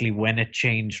exactly when it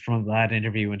changed from a bad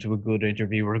interview into a good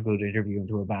interview or a good interview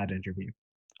into a bad interview.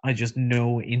 I just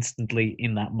know instantly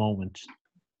in that moment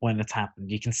when it's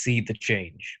happened. You can see the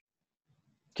change.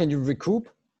 Can you recoup?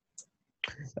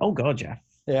 Oh God, yeah.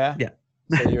 Yeah. Yeah.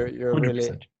 So you're really.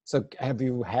 100%. So have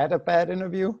you had a bad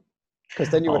interview? Because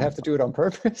then you would have to do it on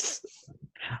purpose.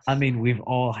 I mean, we've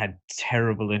all had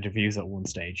terrible interviews at one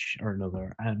stage or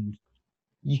another, and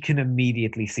you can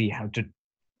immediately see how to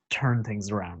turn things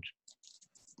around.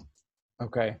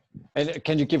 Okay. And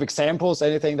can you give examples?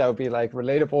 Anything that would be like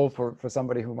relatable for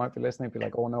somebody who might be listening? Be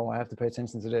like, oh no, I have to pay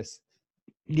attention to this.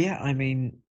 Yeah, I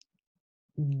mean,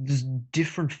 there's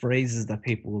different phrases that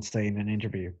people will say in an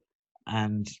interview,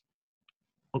 and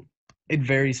it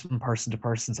varies from person to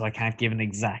person, so I can't give an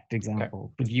exact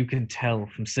example. But you can tell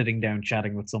from sitting down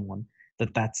chatting with someone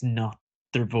that that's not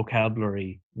their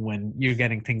vocabulary when you're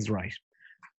getting things right.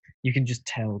 You can just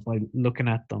tell by looking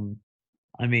at them.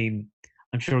 I mean,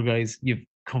 I'm sure, guys, you've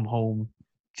come home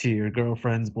to your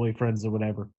girlfriends, boyfriends, or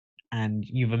whatever, and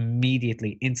you've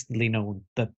immediately, instantly known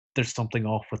that there's something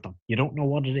off with them. You don't know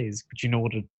what it is, but you know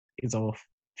what it is off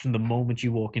from the moment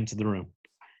you walk into the room.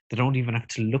 They don't even have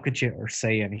to look at you or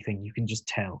say anything. You can just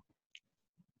tell.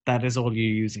 That is all you're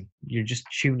using. You're just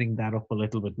tuning that up a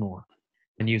little bit more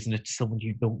and using it to someone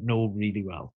you don't know really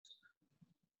well.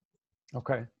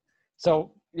 Okay.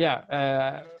 So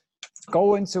yeah,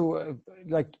 go into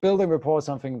like building rapport,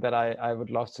 something that I would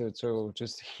love to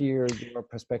just hear your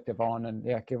perspective on, and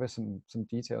yeah, give us some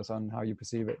details on how you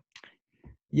perceive it.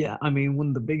 Yeah, I mean, one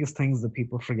of the biggest things that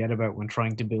people forget about when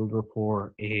trying to build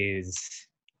rapport is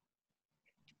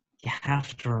you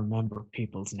have to remember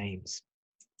people's names.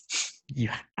 You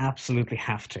absolutely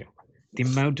have to. The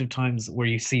amount of times where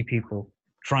you see people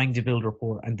trying to build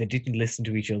rapport and they didn't listen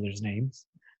to each other's names.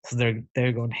 So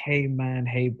they're going, hey man,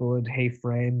 hey bud, hey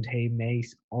friend, hey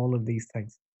mate, all of these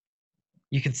things.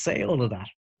 You can say all of that,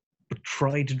 but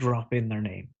try to drop in their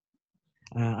name.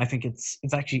 I think it's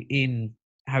actually in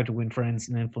How to Win Friends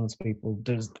and Influence People.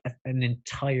 There's an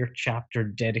entire chapter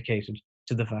dedicated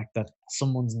to the fact that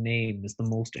someone's name is the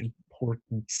most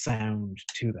important sound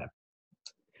to them.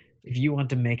 If you want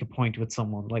to make a point with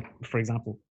someone, like for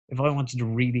example, if I wanted to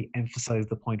really emphasize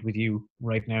the point with you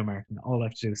right now, Martin, all I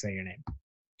have to do is say your name.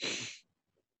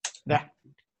 Yeah.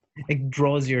 It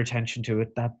draws your attention to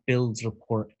it. That builds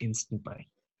rapport instantly.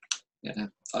 Yeah,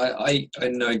 I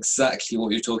know exactly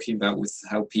what you're talking about with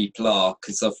how people are,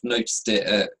 because I've noticed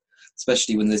it,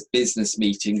 especially when there's business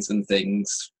meetings and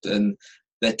things, and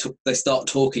they start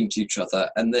talking to each other,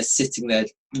 and they're sitting there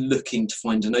looking to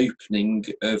find an opening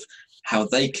of how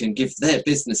they can give their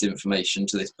business information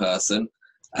to this person,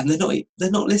 and they're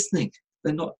not listening.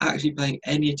 They're not actually paying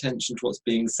any attention to what's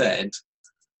being said,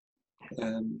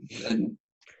 and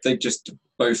they just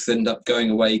both end up going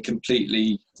away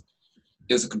completely.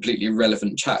 It was a completely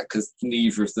irrelevant chat because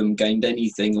neither of them gained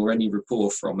anything or any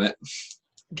rapport from it.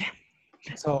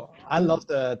 So I love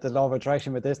the law of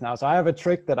attraction with this now. So I have a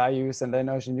trick that I use, and then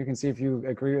Oisín, you can see if you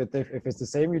agree with if it's the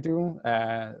same you do.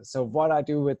 So what I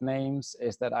do with names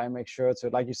is that I make sure to,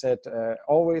 like you said,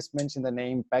 always mention the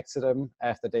name back to them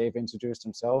after they've introduced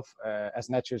themselves as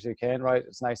naturally as you can, right?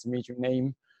 It's nice to meet you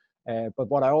name. But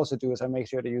what I also do is I make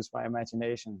sure to use my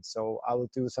imagination. So I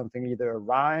will do something, either a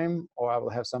rhyme, or I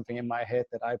will have something in my head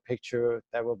that I picture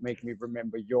that will make me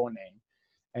remember your name.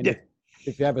 And Yeah.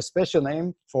 if you have a special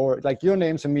name for, like, your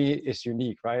name to me is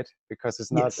unique, right? Because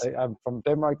it's not, Yes. I'm from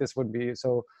Denmark, this would be,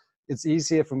 so it's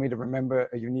easier for me to remember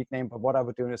a unique name. But what I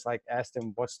would do is like ask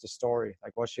them, what's the story?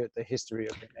 Like, what's the history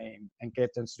of your name? And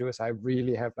get them to do it. So I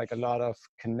really have like a lot of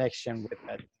connection with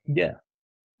that. Yeah.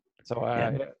 So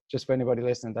just for anybody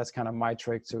listening, that's kind of my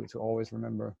trick to always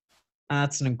remember.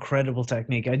 That's an incredible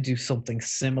technique. I do something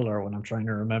similar when I'm trying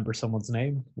to remember someone's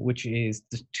name, which is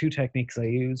the two techniques I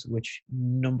use, which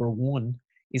number one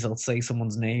is I'll say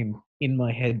someone's name in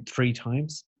my head 3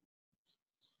 times.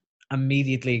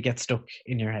 Immediately it gets stuck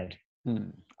in your head.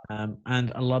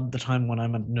 And a lot of the time when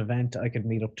I'm at an event, I could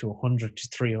meet up to 100 to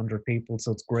 300 people.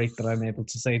 So it's great that I'm able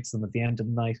to say to them at the end of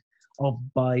the night, oh,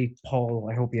 bye, Paul,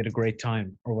 I hope you had a great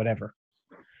time, or whatever.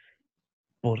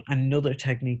 But another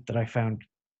technique that I found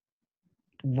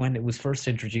when it was first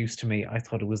introduced to me, I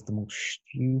thought it was the most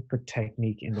stupid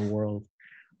technique in the world,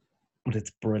 but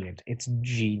it's brilliant. It's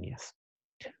genius.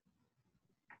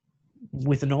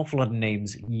 With an awful lot of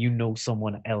names, you know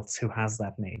someone else who has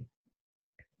that name.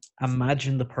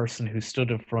 imagine the person who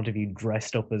stood in front of you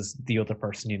dressed up as the other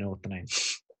person you know with the name.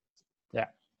 Yeah.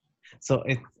 So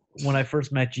when I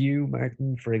first met you,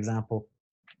 Martin, for example,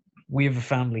 we have a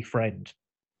family friend.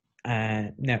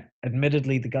 Now,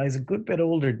 admittedly, the guy's a good bit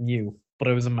older than you, but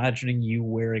I was imagining you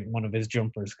wearing one of his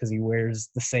jumpers because he wears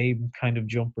the same kind of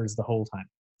jumpers the whole time.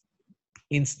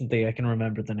 Instantly, I can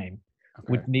remember the name.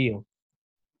 Okay. With Neil.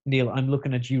 Neil, I'm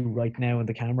looking at you right now in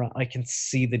the camera. I can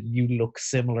see that you look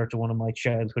similar to one of my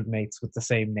childhood mates with the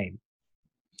same name.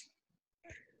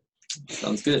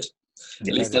 Sounds good.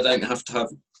 Yeah. At least I don't have to have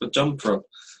a jumper on.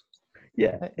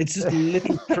 Yeah, it's just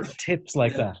little tips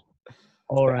like that.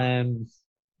 Or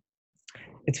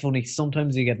it's funny,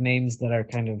 sometimes you get names that are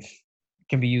kind of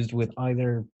can be used with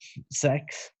either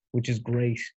sex, which is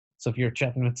great. So if you're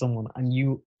chatting with someone and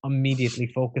you immediately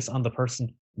focus on the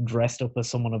person dressed up as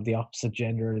someone of the opposite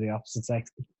gender or the opposite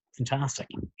sex, fantastic.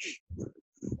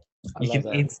 You can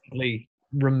instantly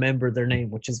remember their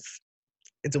name, which is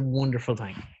it's a wonderful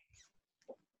thing.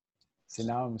 See,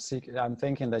 now I'm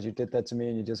thinking that you did that to me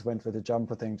and you just went for the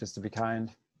jumper thing just to be kind.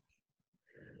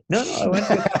 No, I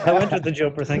went with the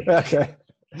jumper thing. Okay.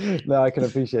 No, I can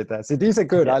appreciate that. See, these are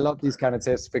good. Yeah. I love these kind of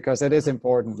tips because it is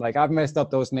important. Like I've messed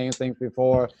up those name things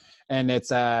before and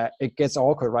it gets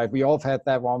awkward, right? We all have had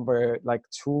that one where like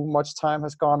too much time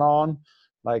has gone on.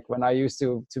 Like when I used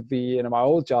to be in my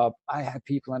old job, I had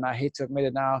people, and I hate to admit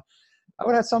it now, I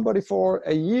would have somebody for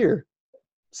a year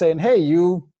saying, "Hey,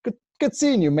 you good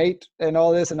seeing you, mate," and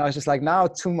all this. And I was just like, now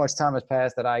too much time has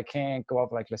passed that I can't go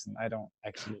up like, listen, I don't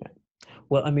actually.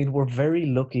 Well, I mean, we're very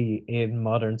lucky in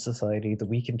modern society that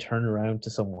we can turn around to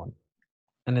someone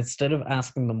and instead of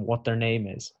asking them what their name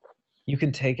is, you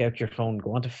can take out your phone,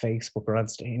 go onto Facebook or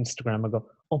onto Instagram and go,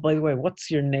 "Oh, by the way,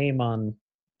 what's your name on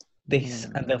this?"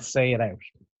 And they'll say it out.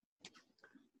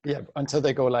 Yeah, until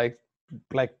they go like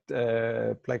black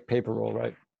paper roll,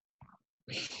 right?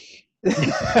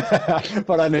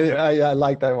 But I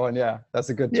like that one. Yeah, that's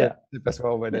a good tip. The best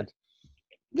way with it.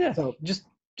 Yeah, so just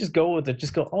go with it.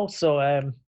 Just go.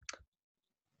 Also,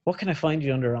 what can I find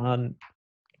you under on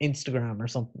Instagram or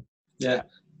something? Yeah,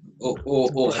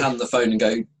 or hand the phone and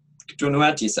go, "Do you want to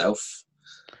add yourself?"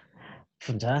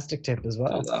 Fantastic tip as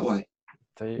well. Do it that way.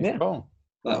 There you go.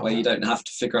 That way you don't have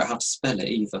to figure out how to spell it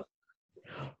either.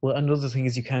 Well, another thing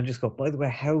is you can just go, "By the way,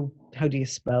 how do you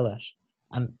spell it?"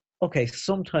 And okay,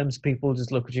 sometimes people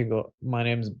just look at you and go, "My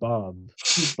name's Bob."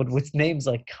 But with names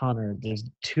like Connor, there's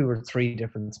 2 or 3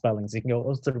 different spellings. You can go,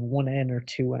 "Oh, is there 1 N or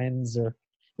 2 N's, or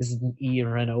is it an E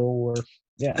or an O?" Or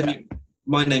yeah. I mean,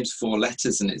 my name's 4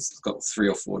 letters and it's got 3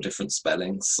 or 4 different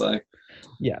spellings. So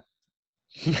yeah.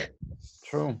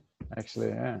 True. Actually,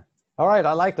 yeah. All right,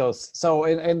 I like those. So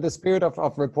in the spirit of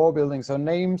rapport building, so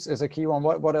names is a key one.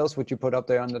 What else would you put up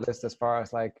there on the list as far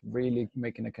as like really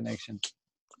making a connection?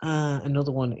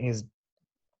 Another one is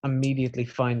immediately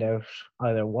find out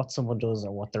either what someone does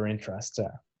or what their interests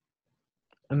are.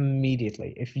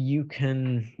 Immediately. If you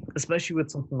can, especially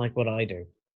with something like what I do,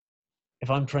 if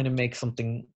I'm trying to make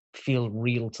something feel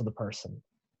real to the person,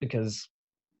 because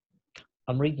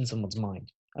I'm reading someone's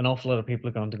mind, an awful lot of people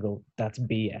are going to go, "That's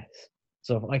BS."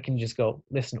 So if I can just go,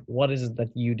 "Listen, what is it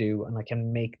that you do?" and I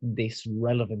can make this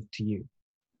relevant to you,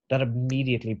 that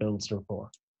immediately builds rapport.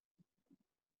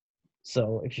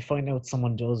 So if you find out what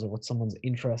someone does or what someone's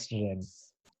interested in,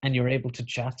 and you're able to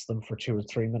chat to them for 2 or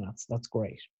 3 minutes, that's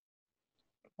great.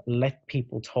 Let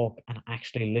people talk and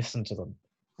actually listen to them.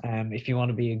 If you want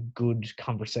to be a good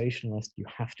conversationalist, you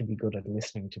have to be good at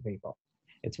listening to people.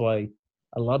 It's why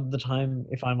a lot of the time,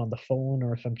 if I'm on the phone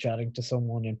or if I'm chatting to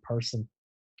someone in person,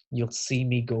 you'll see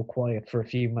me go quiet for a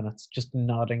few minutes, just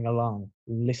nodding along,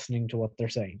 listening to what they're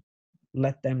saying.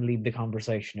 Let them lead the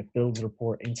conversation. It builds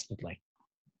rapport instantly.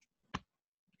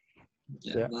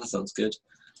 Yeah, that sounds good.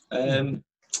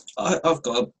 I've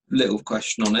got a little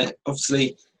question on it.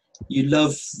 Obviously, you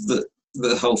love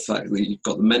the whole fact that you've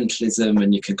got the mentalism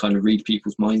and you can kind of read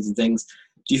people's minds and things.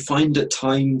 Do you find at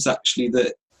times actually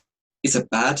that it's a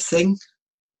bad thing,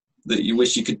 that you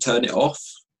wish you could turn it off?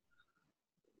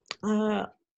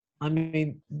 I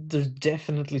mean, there's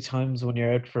definitely times when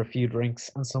you're out for a few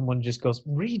drinks and someone just goes,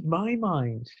 "Read my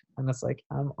mind." And it's like,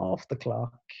 I'm off the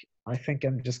clock. I think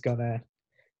I'm just going to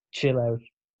chill out,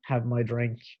 have my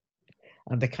drink.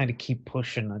 And they kind of keep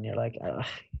pushing and you're like, ugh.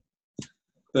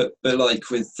 But like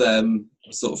with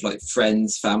sort of like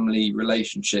friends, family,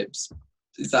 relationships,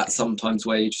 is that sometimes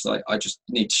where you just like, I just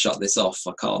need to shut this off,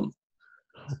 I can't?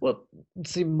 Well,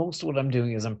 see, most of what I'm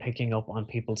doing is I'm picking up on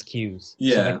people's cues.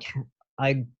 Yeah. So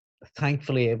I'm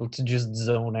thankfully able to just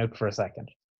zone out for a second.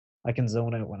 I can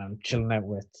zone out when I'm chilling out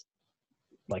with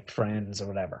like friends or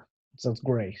whatever. So it's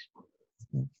great.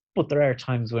 But there are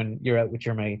times when you're out with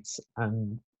your mates,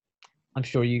 and I'm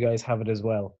sure you guys have it as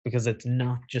well, because it's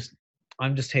not just,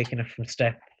 I'm just taking it from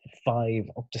step 5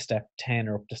 up to step 10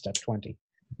 or up to step 20.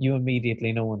 You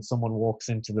immediately know when someone walks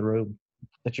into the room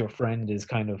that your friend is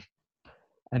kind of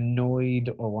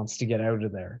annoyed or wants to get out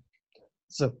of there.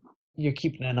 So you're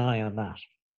keeping an eye on that.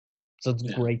 So it's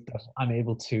great that I'm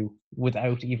able to,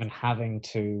 without even having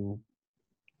to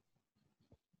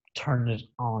turn it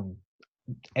on,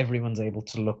 everyone's able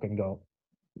to look and go,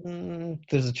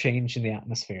 there's a change in the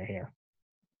atmosphere here.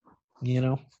 You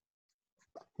know?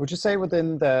 Would you say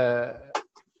within the,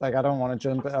 like, I don't want to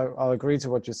jump, I'll agree to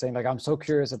what you're saying. Like, I'm so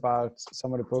curious about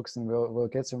some of the books, and we'll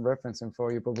get some referencing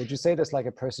for you. But would you say there's like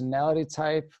a personality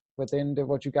type within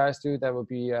what you guys do that would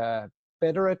be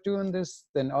better at doing this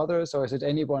than others? Or is it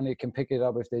anyone who can pick it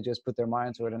up if they just put their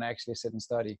mind to it and actually sit and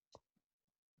study?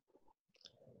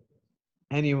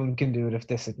 Anyone can do it if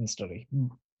they sit and study.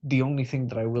 The only thing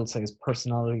that I will say is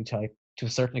personality type, to a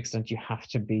certain extent, you have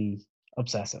to be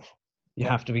obsessive. You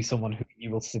have to be someone who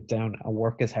you will sit down and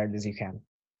work as hard as you can.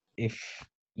 If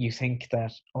you think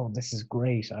that, oh, this is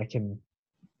great, I can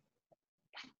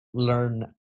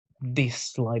learn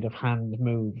this sleight of hand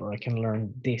move, or I can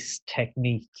learn this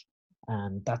technique,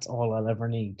 and that's all I'll ever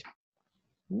need,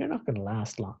 you're not going to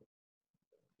last long.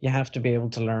 You have to be able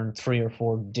to learn 3 or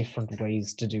 4 different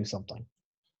ways to do something.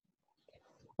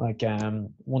 Like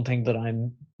one thing that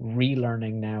I'm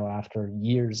relearning now after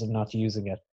years of not using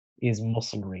it is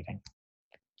muscle reading.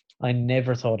 I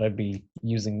never thought I'd be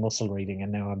using muscle reading,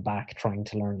 and now I'm back trying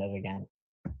to learn it again.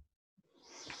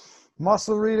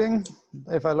 Muscle reading,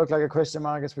 if I look like a question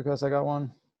mark, it's because I got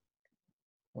one.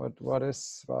 What would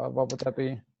that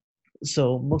be?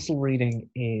 So muscle reading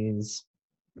is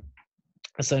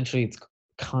essentially, it's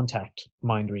contact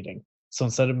mind reading. So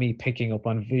instead of me picking up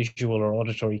on visual or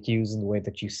auditory cues in the way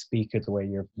that you speak or the way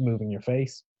you're moving your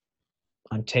face,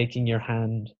 I'm taking your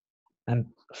hand and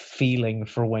feeling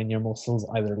for when your muscles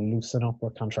either loosen up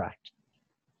or contract.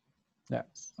 Yeah,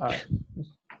 all right.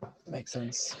 Makes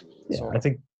sense. Yeah, I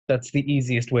think that's the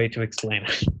easiest way to explain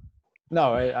it.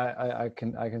 No, I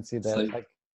can see that.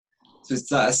 So is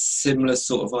that a similar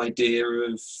sort of idea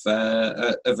of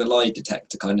a lie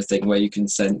detector kind of thing, where you can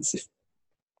sense if,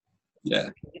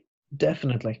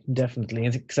 Definitely.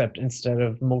 Except instead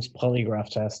of most polygraph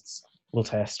tests will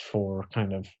test for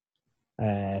kind of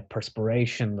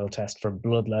perspiration, they'll test for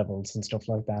blood levels and stuff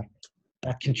like that.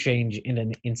 That can change in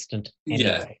an instant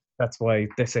anyway. That's why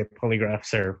they say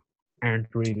polygraphs aren't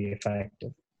really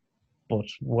effective. But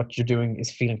what you're doing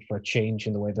is feeling for a change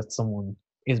in the way that someone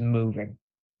is moving.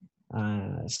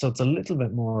 So it's a little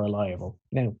bit more reliable.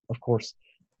 Now, of course,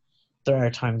 there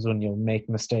are times when you'll make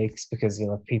mistakes because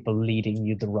you'll have people leading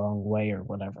you the wrong way or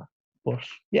whatever. But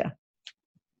yeah,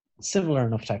 similar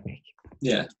enough technique.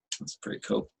 Yeah, that's pretty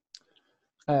cool.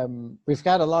 We've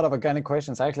got a lot of organic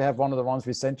questions. I actually have one of the ones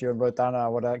we sent you and wrote down. I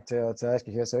would like to ask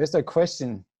you here. So is there a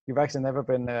question you've actually never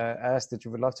been asked that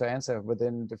you would love to answer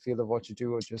within the field of what you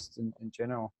do, or just in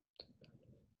general?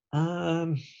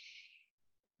 I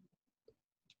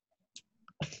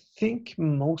think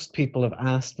most people have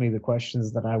asked me the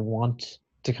questions that I want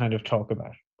to kind of talk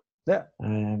about. Yeah.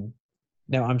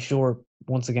 Now, I'm sure,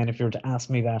 once again, if you were to ask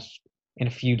me that in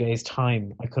a few days'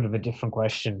 time, I could have a different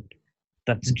question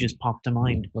that's just popped to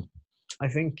mind. But I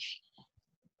think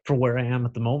for where I am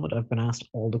at the moment, I've been asked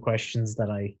all the questions that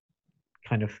I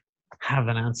kind of have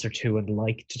an answer to and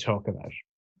like to talk about,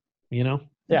 you know?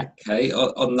 Yeah. Okay,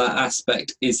 on that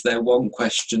aspect, is there one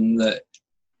question that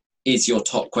is your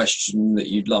top question that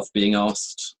you'd love being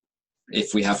asked,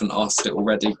 if we haven't asked it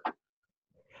already?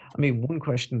 I mean, one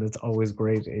question that's always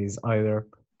great is either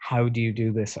how do you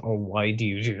do this or why do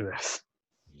you do this?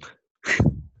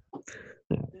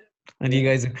 And you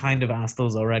guys have kind of asked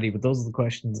those already, but those are the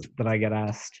questions that I get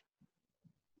asked.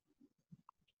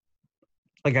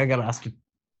 Like, I got asked,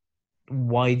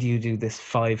 why do you do this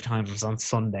 5 times on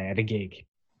Sunday at a gig?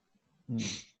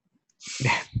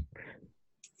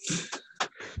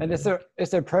 And is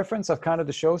there preference of kind of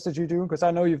the shows that you do? Because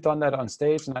I know you've done that on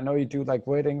stage, and I know you do like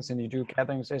weddings and you do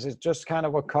gatherings. Is it just kind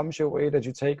of what comes your way that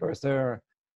you take, or is there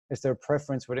a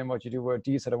preference within what you do where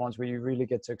these are the ones where you really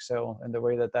get to excel and the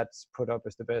way that that's put up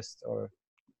is the best? Or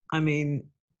I mean,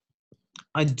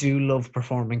 I do love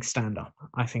performing stand-up.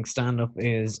 I think stand-up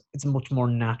it's a much more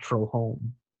natural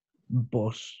home.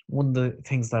 But one of the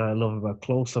things that I love about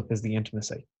close-up is the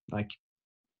intimacy. Like,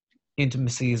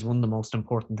 intimacy is one of the most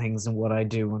important things in what I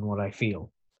do and what I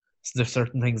feel. So there's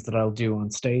certain things that I'll do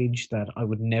on stage that I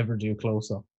would never do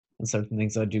close-up, and certain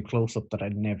things I do close-up that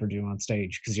I'd never do on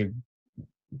stage, because you're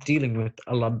dealing with,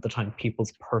 a lot of the time,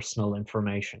 people's personal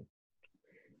information.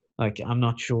 Like, I'm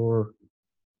not sure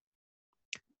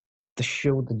the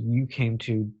show that you came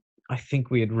to, I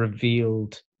think we had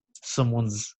revealed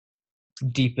someone's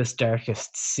deepest,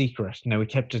 darkest secret. Now, we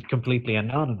kept it completely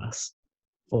anonymous,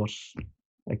 but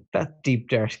like that deep,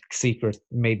 dark secret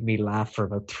made me laugh for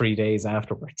about 3 days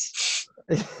afterwards.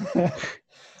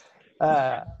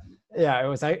 Yeah, it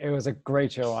was a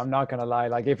great show. I'm not gonna lie.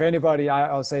 Like, if anybody,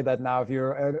 I'll say that now. If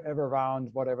you're ever around,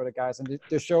 whatever the guys, and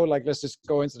the show, like, let's just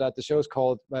go into that. The show's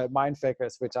called Mind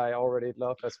Fakers, which I already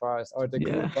love as far as, or the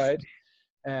group, right?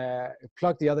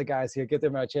 Plug the other guys here. Give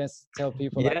them a chance to tell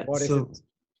people like what is it.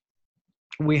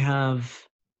 We have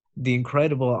the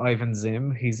incredible Ivan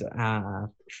Zim. He's a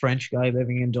French guy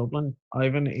living in Dublin.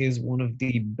 Ivan is one of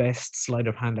the best sleight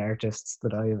of hand artists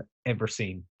that I have ever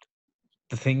seen.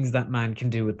 The things that man can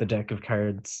do with the deck of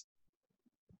cards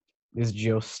is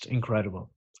just incredible.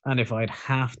 And if I had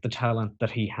half the talent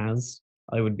that he has,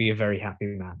 I would be a very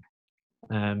happy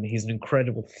man. He's an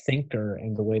incredible thinker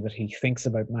in the way that he thinks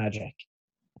about magic.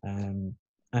 And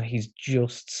he's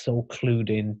just so clued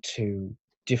into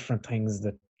different things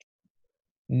that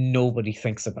nobody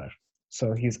thinks about.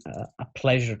 So he's a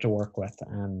pleasure to work with,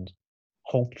 and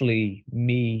hopefully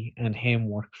me and him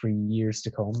work for years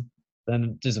to come.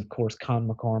 Then there's, of course, Con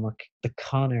McCormack. The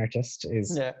con artist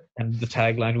is, and the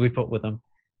tagline we put with him.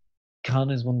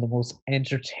 Con is one of the most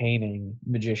entertaining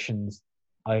magicians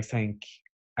I think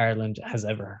Ireland has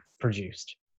ever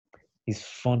produced. He's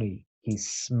funny. He's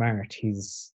smart.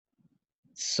 He's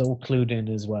so clued in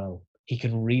as well. He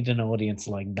can read an audience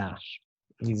like that.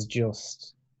 He's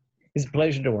a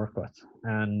pleasure to work with.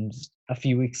 And a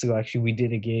few weeks ago, actually, we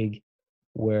did a gig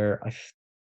where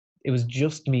it was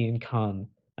just me and Con,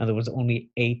 and there was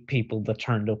only 8 people that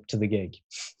turned up to the gig.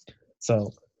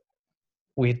 So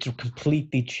we had to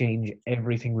completely change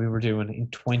everything we were doing in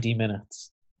 20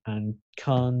 minutes. And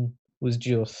Con was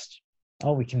just,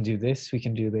 oh, we can do this, we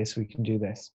can do this, we can do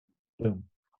this. Boom.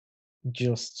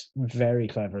 Just very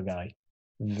clever guy.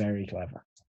 Very clever.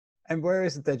 And where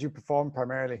is it that you perform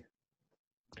primarily?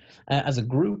 As a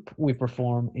group, we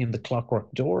perform in the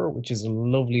Clockwork Door, which is a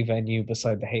lovely venue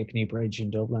beside the Halfpenny Bridge in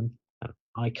Dublin, an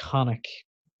iconic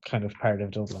kind of part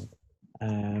of Dublin.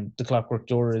 The Clockwork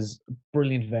Door is a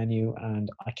brilliant venue, and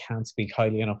I can't speak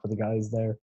highly enough of the guys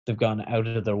there. They've gone out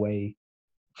of their way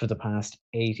for the past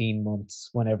 18 months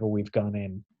whenever we've gone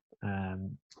in.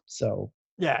 So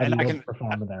yeah, I and love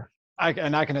performing there. I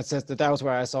can attest that was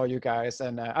where I saw you guys,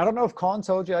 and I don't know if Con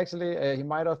told you actually. He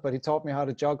might have, but he taught me how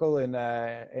to juggle in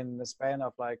the span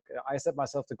of like I set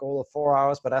myself the goal of 4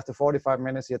 hours, but after 45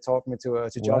 minutes, he taught me to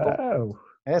juggle. Wow.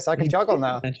 Yes, I can juggle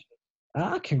now.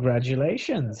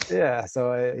 Congratulations. Yeah,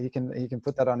 so he can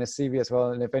put that on his CV as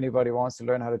well. And if anybody wants to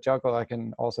learn how to juggle, I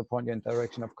can also point you in the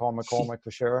direction of Con McCormack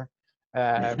for sure.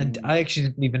 And I actually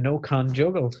didn't even know Con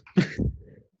juggled.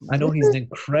 I know he's an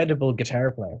incredible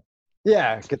guitar player.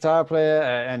 Yeah, guitar player,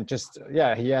 and just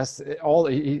he has all.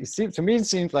 He seems to me it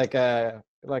seems like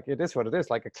it is what it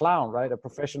is, like a clown, right? A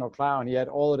professional clown. He had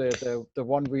all of the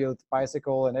one-wheeled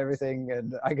bicycle and everything,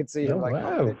 and I could see him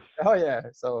wow. Oh yeah,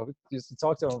 so just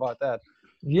talk to him about that.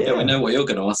 Yeah, we know what you're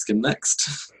going to ask him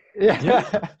next. Yeah.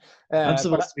 I'm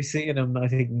supposed to be seeing him, I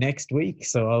think, next week,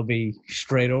 so I'll be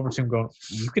straight over to him going,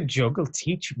 you can juggle,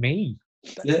 teach me.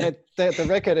 Yeah. The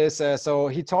record is, so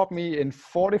he taught me in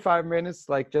 45 minutes,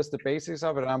 like just the basics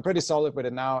of it. And I'm pretty solid with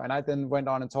it now. And I then went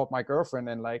on and taught my girlfriend,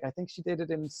 and like, I think she did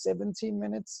it in 17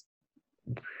 minutes.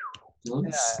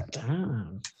 Nice. Yeah.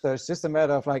 Damn. So it's just a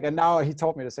matter of like, and now he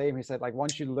taught me the same. He said, like,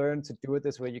 once you learn to do it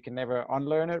this way, you can never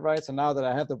unlearn it, right? So now that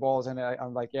I have the balls in it,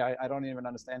 I'm like, I don't even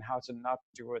understand how to not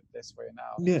do it this way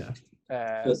now. Yeah.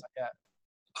 So, yeah.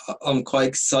 I'm quite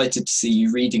excited to see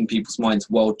you reading people's minds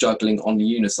while juggling on the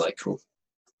unicycle.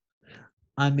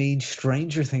 I mean,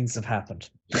 stranger things have happened.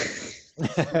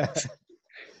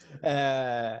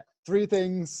 3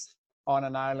 things on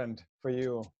an island for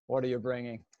you. What are you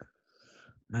bringing?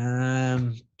 A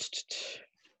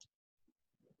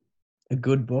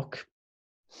good book.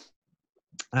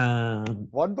 1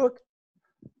 book?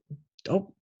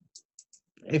 Oh,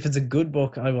 if it's a good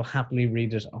book, I will happily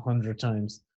read it 100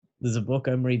 times. There's a book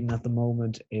I'm reading at the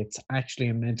moment. It's actually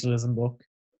a mentalism book,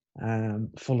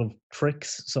 full of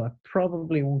tricks. So I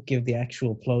probably won't give the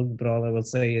actual plug, but all I will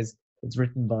say is it's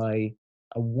written by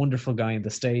a wonderful guy in the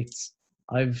States.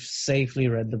 I've safely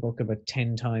read the book about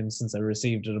 10 times since I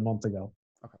received it a month ago.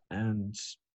 Okay. And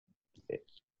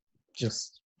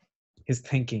his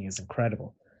thinking is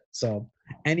incredible. So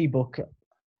any book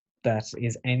that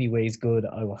is anyways good,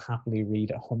 I will happily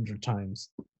read 100 times.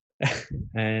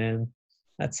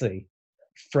 Let's see.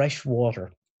 Fresh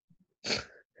Water.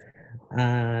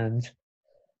 And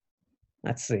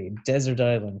let's see. Desert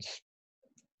Island.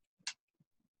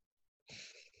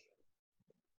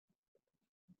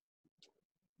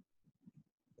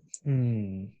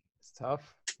 Hmm. It's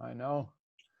tough. I know.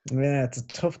 Yeah, it's a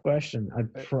tough question.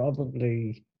 I'd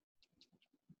probably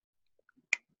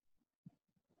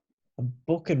a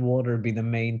book and water be the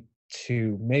main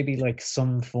two. Maybe like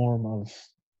some form of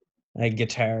a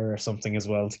guitar or something as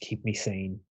well to keep me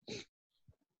sane.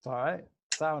 All right.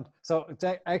 Sound. So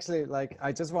actually, like,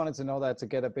 I just wanted to know that to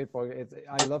get a bit more.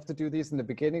 I love to do these in the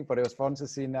beginning, but it was fun to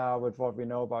see now with what we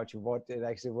know about you, what it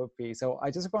actually would be. So I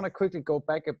just want to quickly go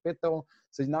back a bit though.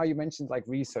 So now you mentioned like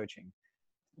researching.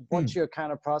 What's your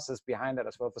kind of process behind that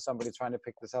as well for somebody trying to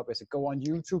pick this up? Is it go on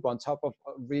YouTube on top of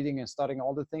reading and studying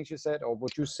all the things you said, or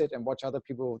would you sit and watch other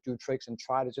people do tricks and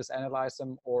try to just analyze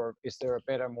them, or is there a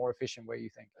better, more efficient way you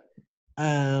think?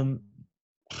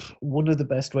 One of the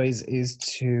best ways is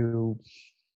to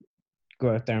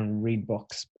go out there and read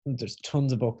books. There's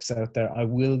tons of books out there. I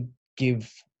will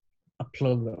give a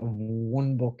plug of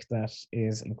one book that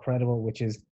is incredible, which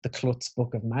is the Klutz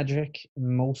Book of Magic.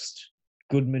 Most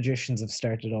good magicians have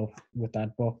started off with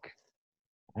that book.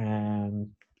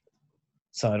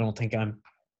 So I don't think I'm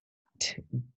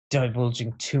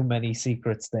divulging too many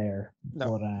secrets there.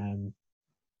 No. But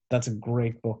that's a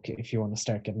great book if you want to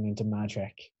start getting into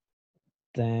magic.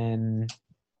 Then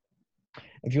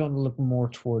if you want to look more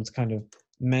towards kind of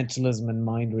mentalism and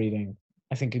mind reading,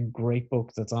 I think a great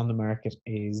book that's on the market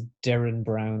is Derren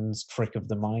Brown's Trick of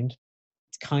the Mind.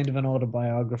 It's kind of an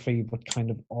autobiography, but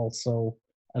kind of also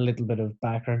a little bit of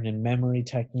background in memory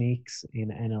techniques, in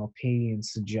NLP and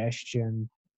suggestion.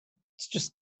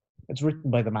 It's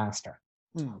written by the master.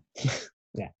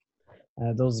 Yeah.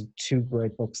 Those are two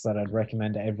great books that I'd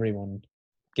recommend everyone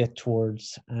get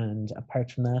towards. And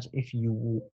apart from that, if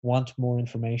you want more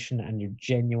information and you're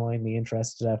genuinely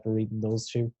interested after reading those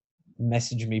two,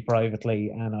 message me privately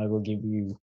and I will give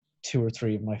you 2 or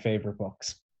 3 of my favorite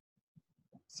books.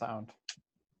 Sound.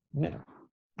 Yeah.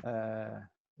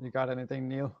 You got anything,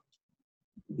 Neil?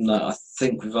 No, I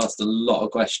think we've asked a lot of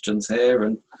questions here,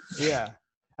 and yeah,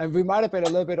 and we might have been a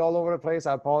little bit all over the place.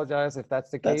 I apologize if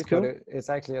that's the case, cool. but it's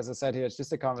actually, as I said here, it's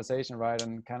just a conversation, right?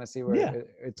 And kind of see where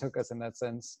it took us in that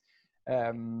sense.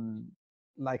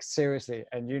 Like seriously,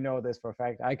 and you know this for a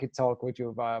fact, I could talk with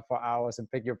you for hours and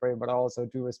pick your brain, but I also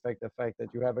do respect the fact that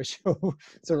you have a show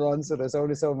to run, so there's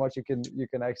only so much you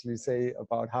can actually say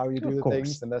about how you do the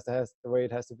things, and that's the way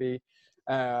it has to be.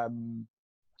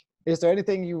 Is there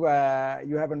anything you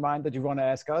have in mind that you want to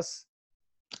ask us?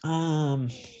 And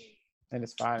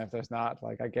it's fine if there's not.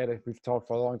 Like, I get it. We've talked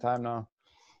for a long time now.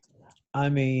 I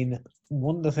mean,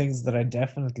 one of the things that I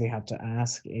definitely have to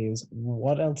ask is,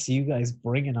 what else are you guys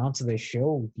bringing onto this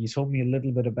show? You told me a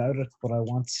little bit about it, but I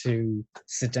want to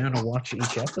sit down and watch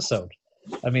each episode.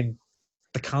 I mean,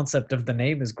 the concept of the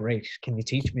name is great. Can you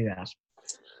teach me that?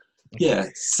 Yeah,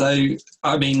 so,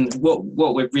 I mean, what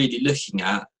we're really looking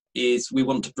at is we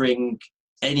want to bring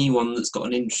anyone that's got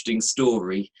an interesting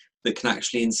story that can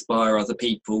actually inspire other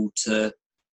people to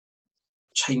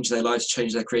change their lives,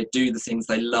 change their career, do the things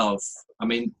they love. I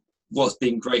mean, what's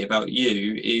been great about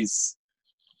you is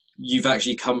you've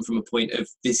actually come from a point of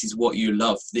this is what you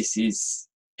love, this is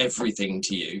everything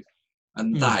to you,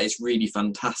 and that is really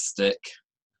fantastic.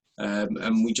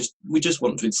 And we just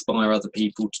want to inspire other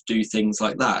people to do things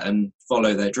like that and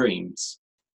follow their dreams.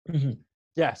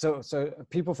 Yeah, so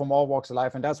people from all walks of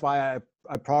life, and that's why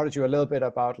I prodded you a little bit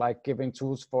about like giving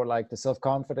tools for like the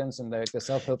self-confidence and the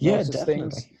self-hypnosis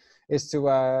things. Is to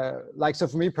like, so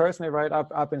for me personally, right,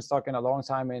 I've been stuck in a long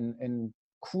time in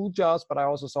cool jobs, but I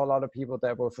also saw a lot of people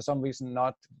that were for some reason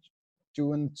not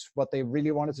doing what they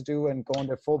really wanted to do and going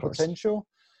their full potential.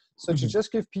 So to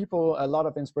just give people a lot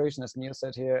of inspiration, as Neil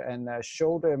said here, and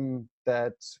show them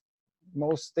that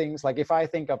most things, like if I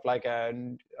think of like a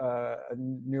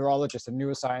neurologist, a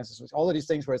neuroscientist, all of these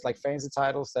things where it's like fancy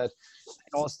titles that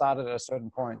all started at a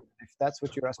certain point. If that's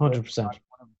what you're aspiring to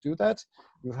do, that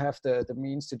you have the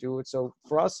means to do it. So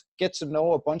for us, get to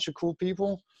know a bunch of cool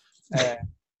people.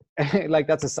 Like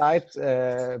that's a side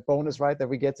bonus, right? That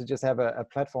we get to just have a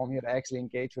platform here to actually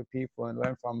engage with people and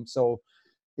learn from. So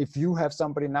if you have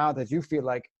somebody now that you feel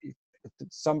like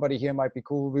somebody here might be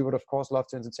cool, we would of course love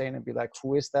to entertain and be like,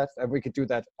 who is that? And we could do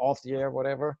that off the air,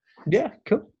 whatever. Yeah,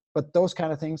 cool. But those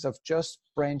kind of things of just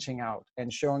branching out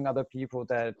and showing other people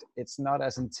that it's not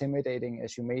as intimidating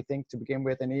as you may think to begin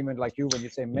with. And even like you, when you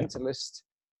say mentalist,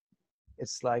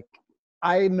 it's like,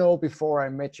 I know before I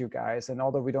met you guys, and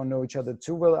although we don't know each other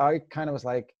too well, I kind of was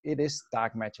like, it is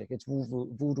dark magic, it's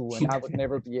voodoo, and I would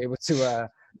never be able to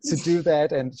do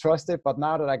that and trust it. But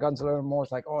now that I got to learn more,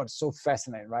 it's like, oh, it's so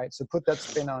fascinating, right? So put that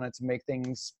spin on it to make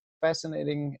things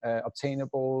fascinating,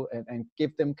 obtainable, and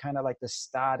give them kind of like the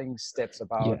starting steps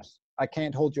about, I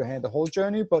can't hold your hand the whole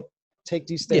journey, but take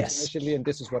these steps initially, and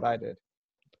this is what I did.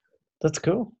 That's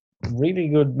cool. Really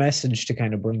good message to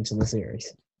kind of bring to the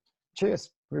series.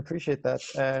 Cheers. We appreciate that.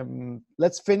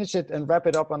 Let's finish it and wrap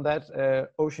it up on that.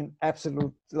 Oisín,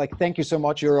 absolute, thank you so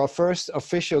much. You're our first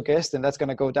official guest, and that's going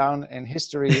to go down in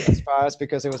history as far as,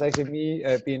 because it was actually me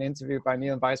being interviewed by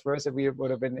Neil and vice versa. We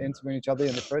would have been interviewing each other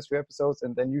in the first few episodes,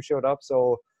 and then you showed up.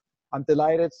 So I'm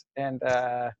delighted. And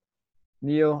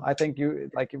Neil, I think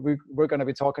we're going to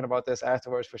be talking about this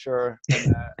afterwards for sure,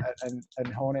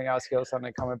 and honing our skills on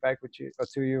it, coming back with you or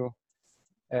to you.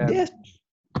 Yeah.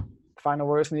 Final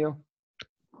words, Neil.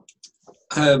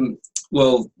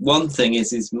 Well, one thing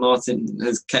is Martin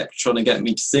has kept trying to get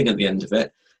me to sing at the end of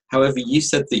it. However, you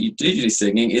said that you do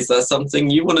singing. Is that something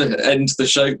you want to end the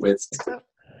show with?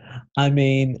 I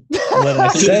mean, when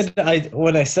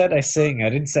I said I sing, I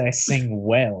didn't say I sing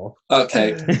well.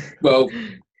 Okay. Well,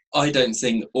 I don't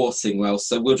sing or sing well,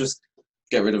 so we'll just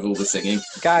get rid of all the singing.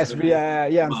 Guys,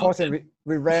 unfortunately,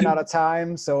 we ran out of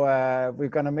time, so we're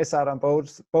gonna miss out on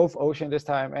both Oisín this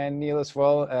time and Neil as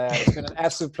well. It's been an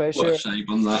absolute pleasure. What a shame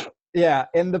on that. Yeah,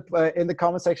 in the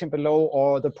comment section below,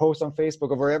 or the post on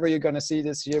Facebook, or wherever you're gonna see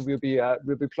this here, we'll be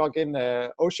plugging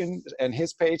Oisín and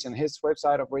his page and his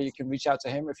website, of where you can reach out to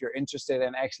him if you're interested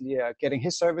in actually getting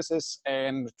his services.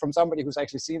 And from somebody who's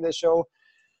actually seen this show,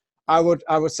 I would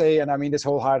say, and I mean this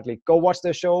wholeheartedly, go watch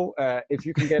the show. If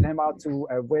you can get him out to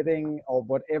a wedding or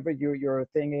whatever your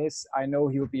thing is, I know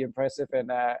he will be impressive,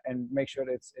 and make sure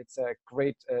that it's a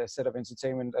great set of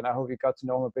entertainment. And I hope you got to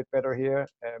know him a bit better here.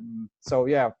 So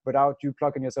yeah, without you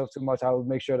plugging yourself too much, I will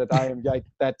make sure that I am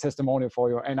that testimonial for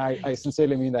you. And I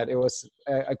sincerely mean that. It was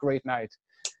a great night.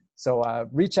 So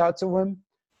reach out to him,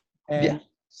 and yeah.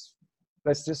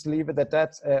 Let's just leave it at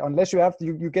that. Unless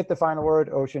you get the final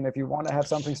word, Oisín. If you want to have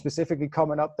something specifically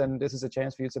coming up, then this is a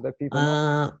chance for you to let people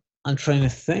know. I'm trying to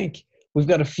think. We've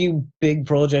got a few big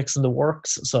projects in the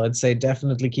works, so I'd say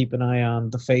definitely keep an eye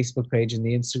on the Facebook page and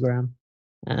the Instagram.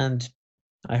 And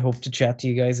I hope to chat to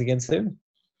you guys again soon.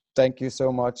 Thank you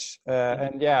so much.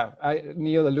 And yeah,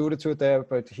 Neil alluded to it there,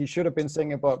 but he should have been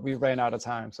singing, but we ran out of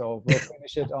time. So we'll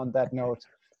finish it on that note.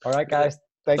 All right, guys.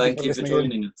 Thank you for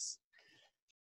joining us.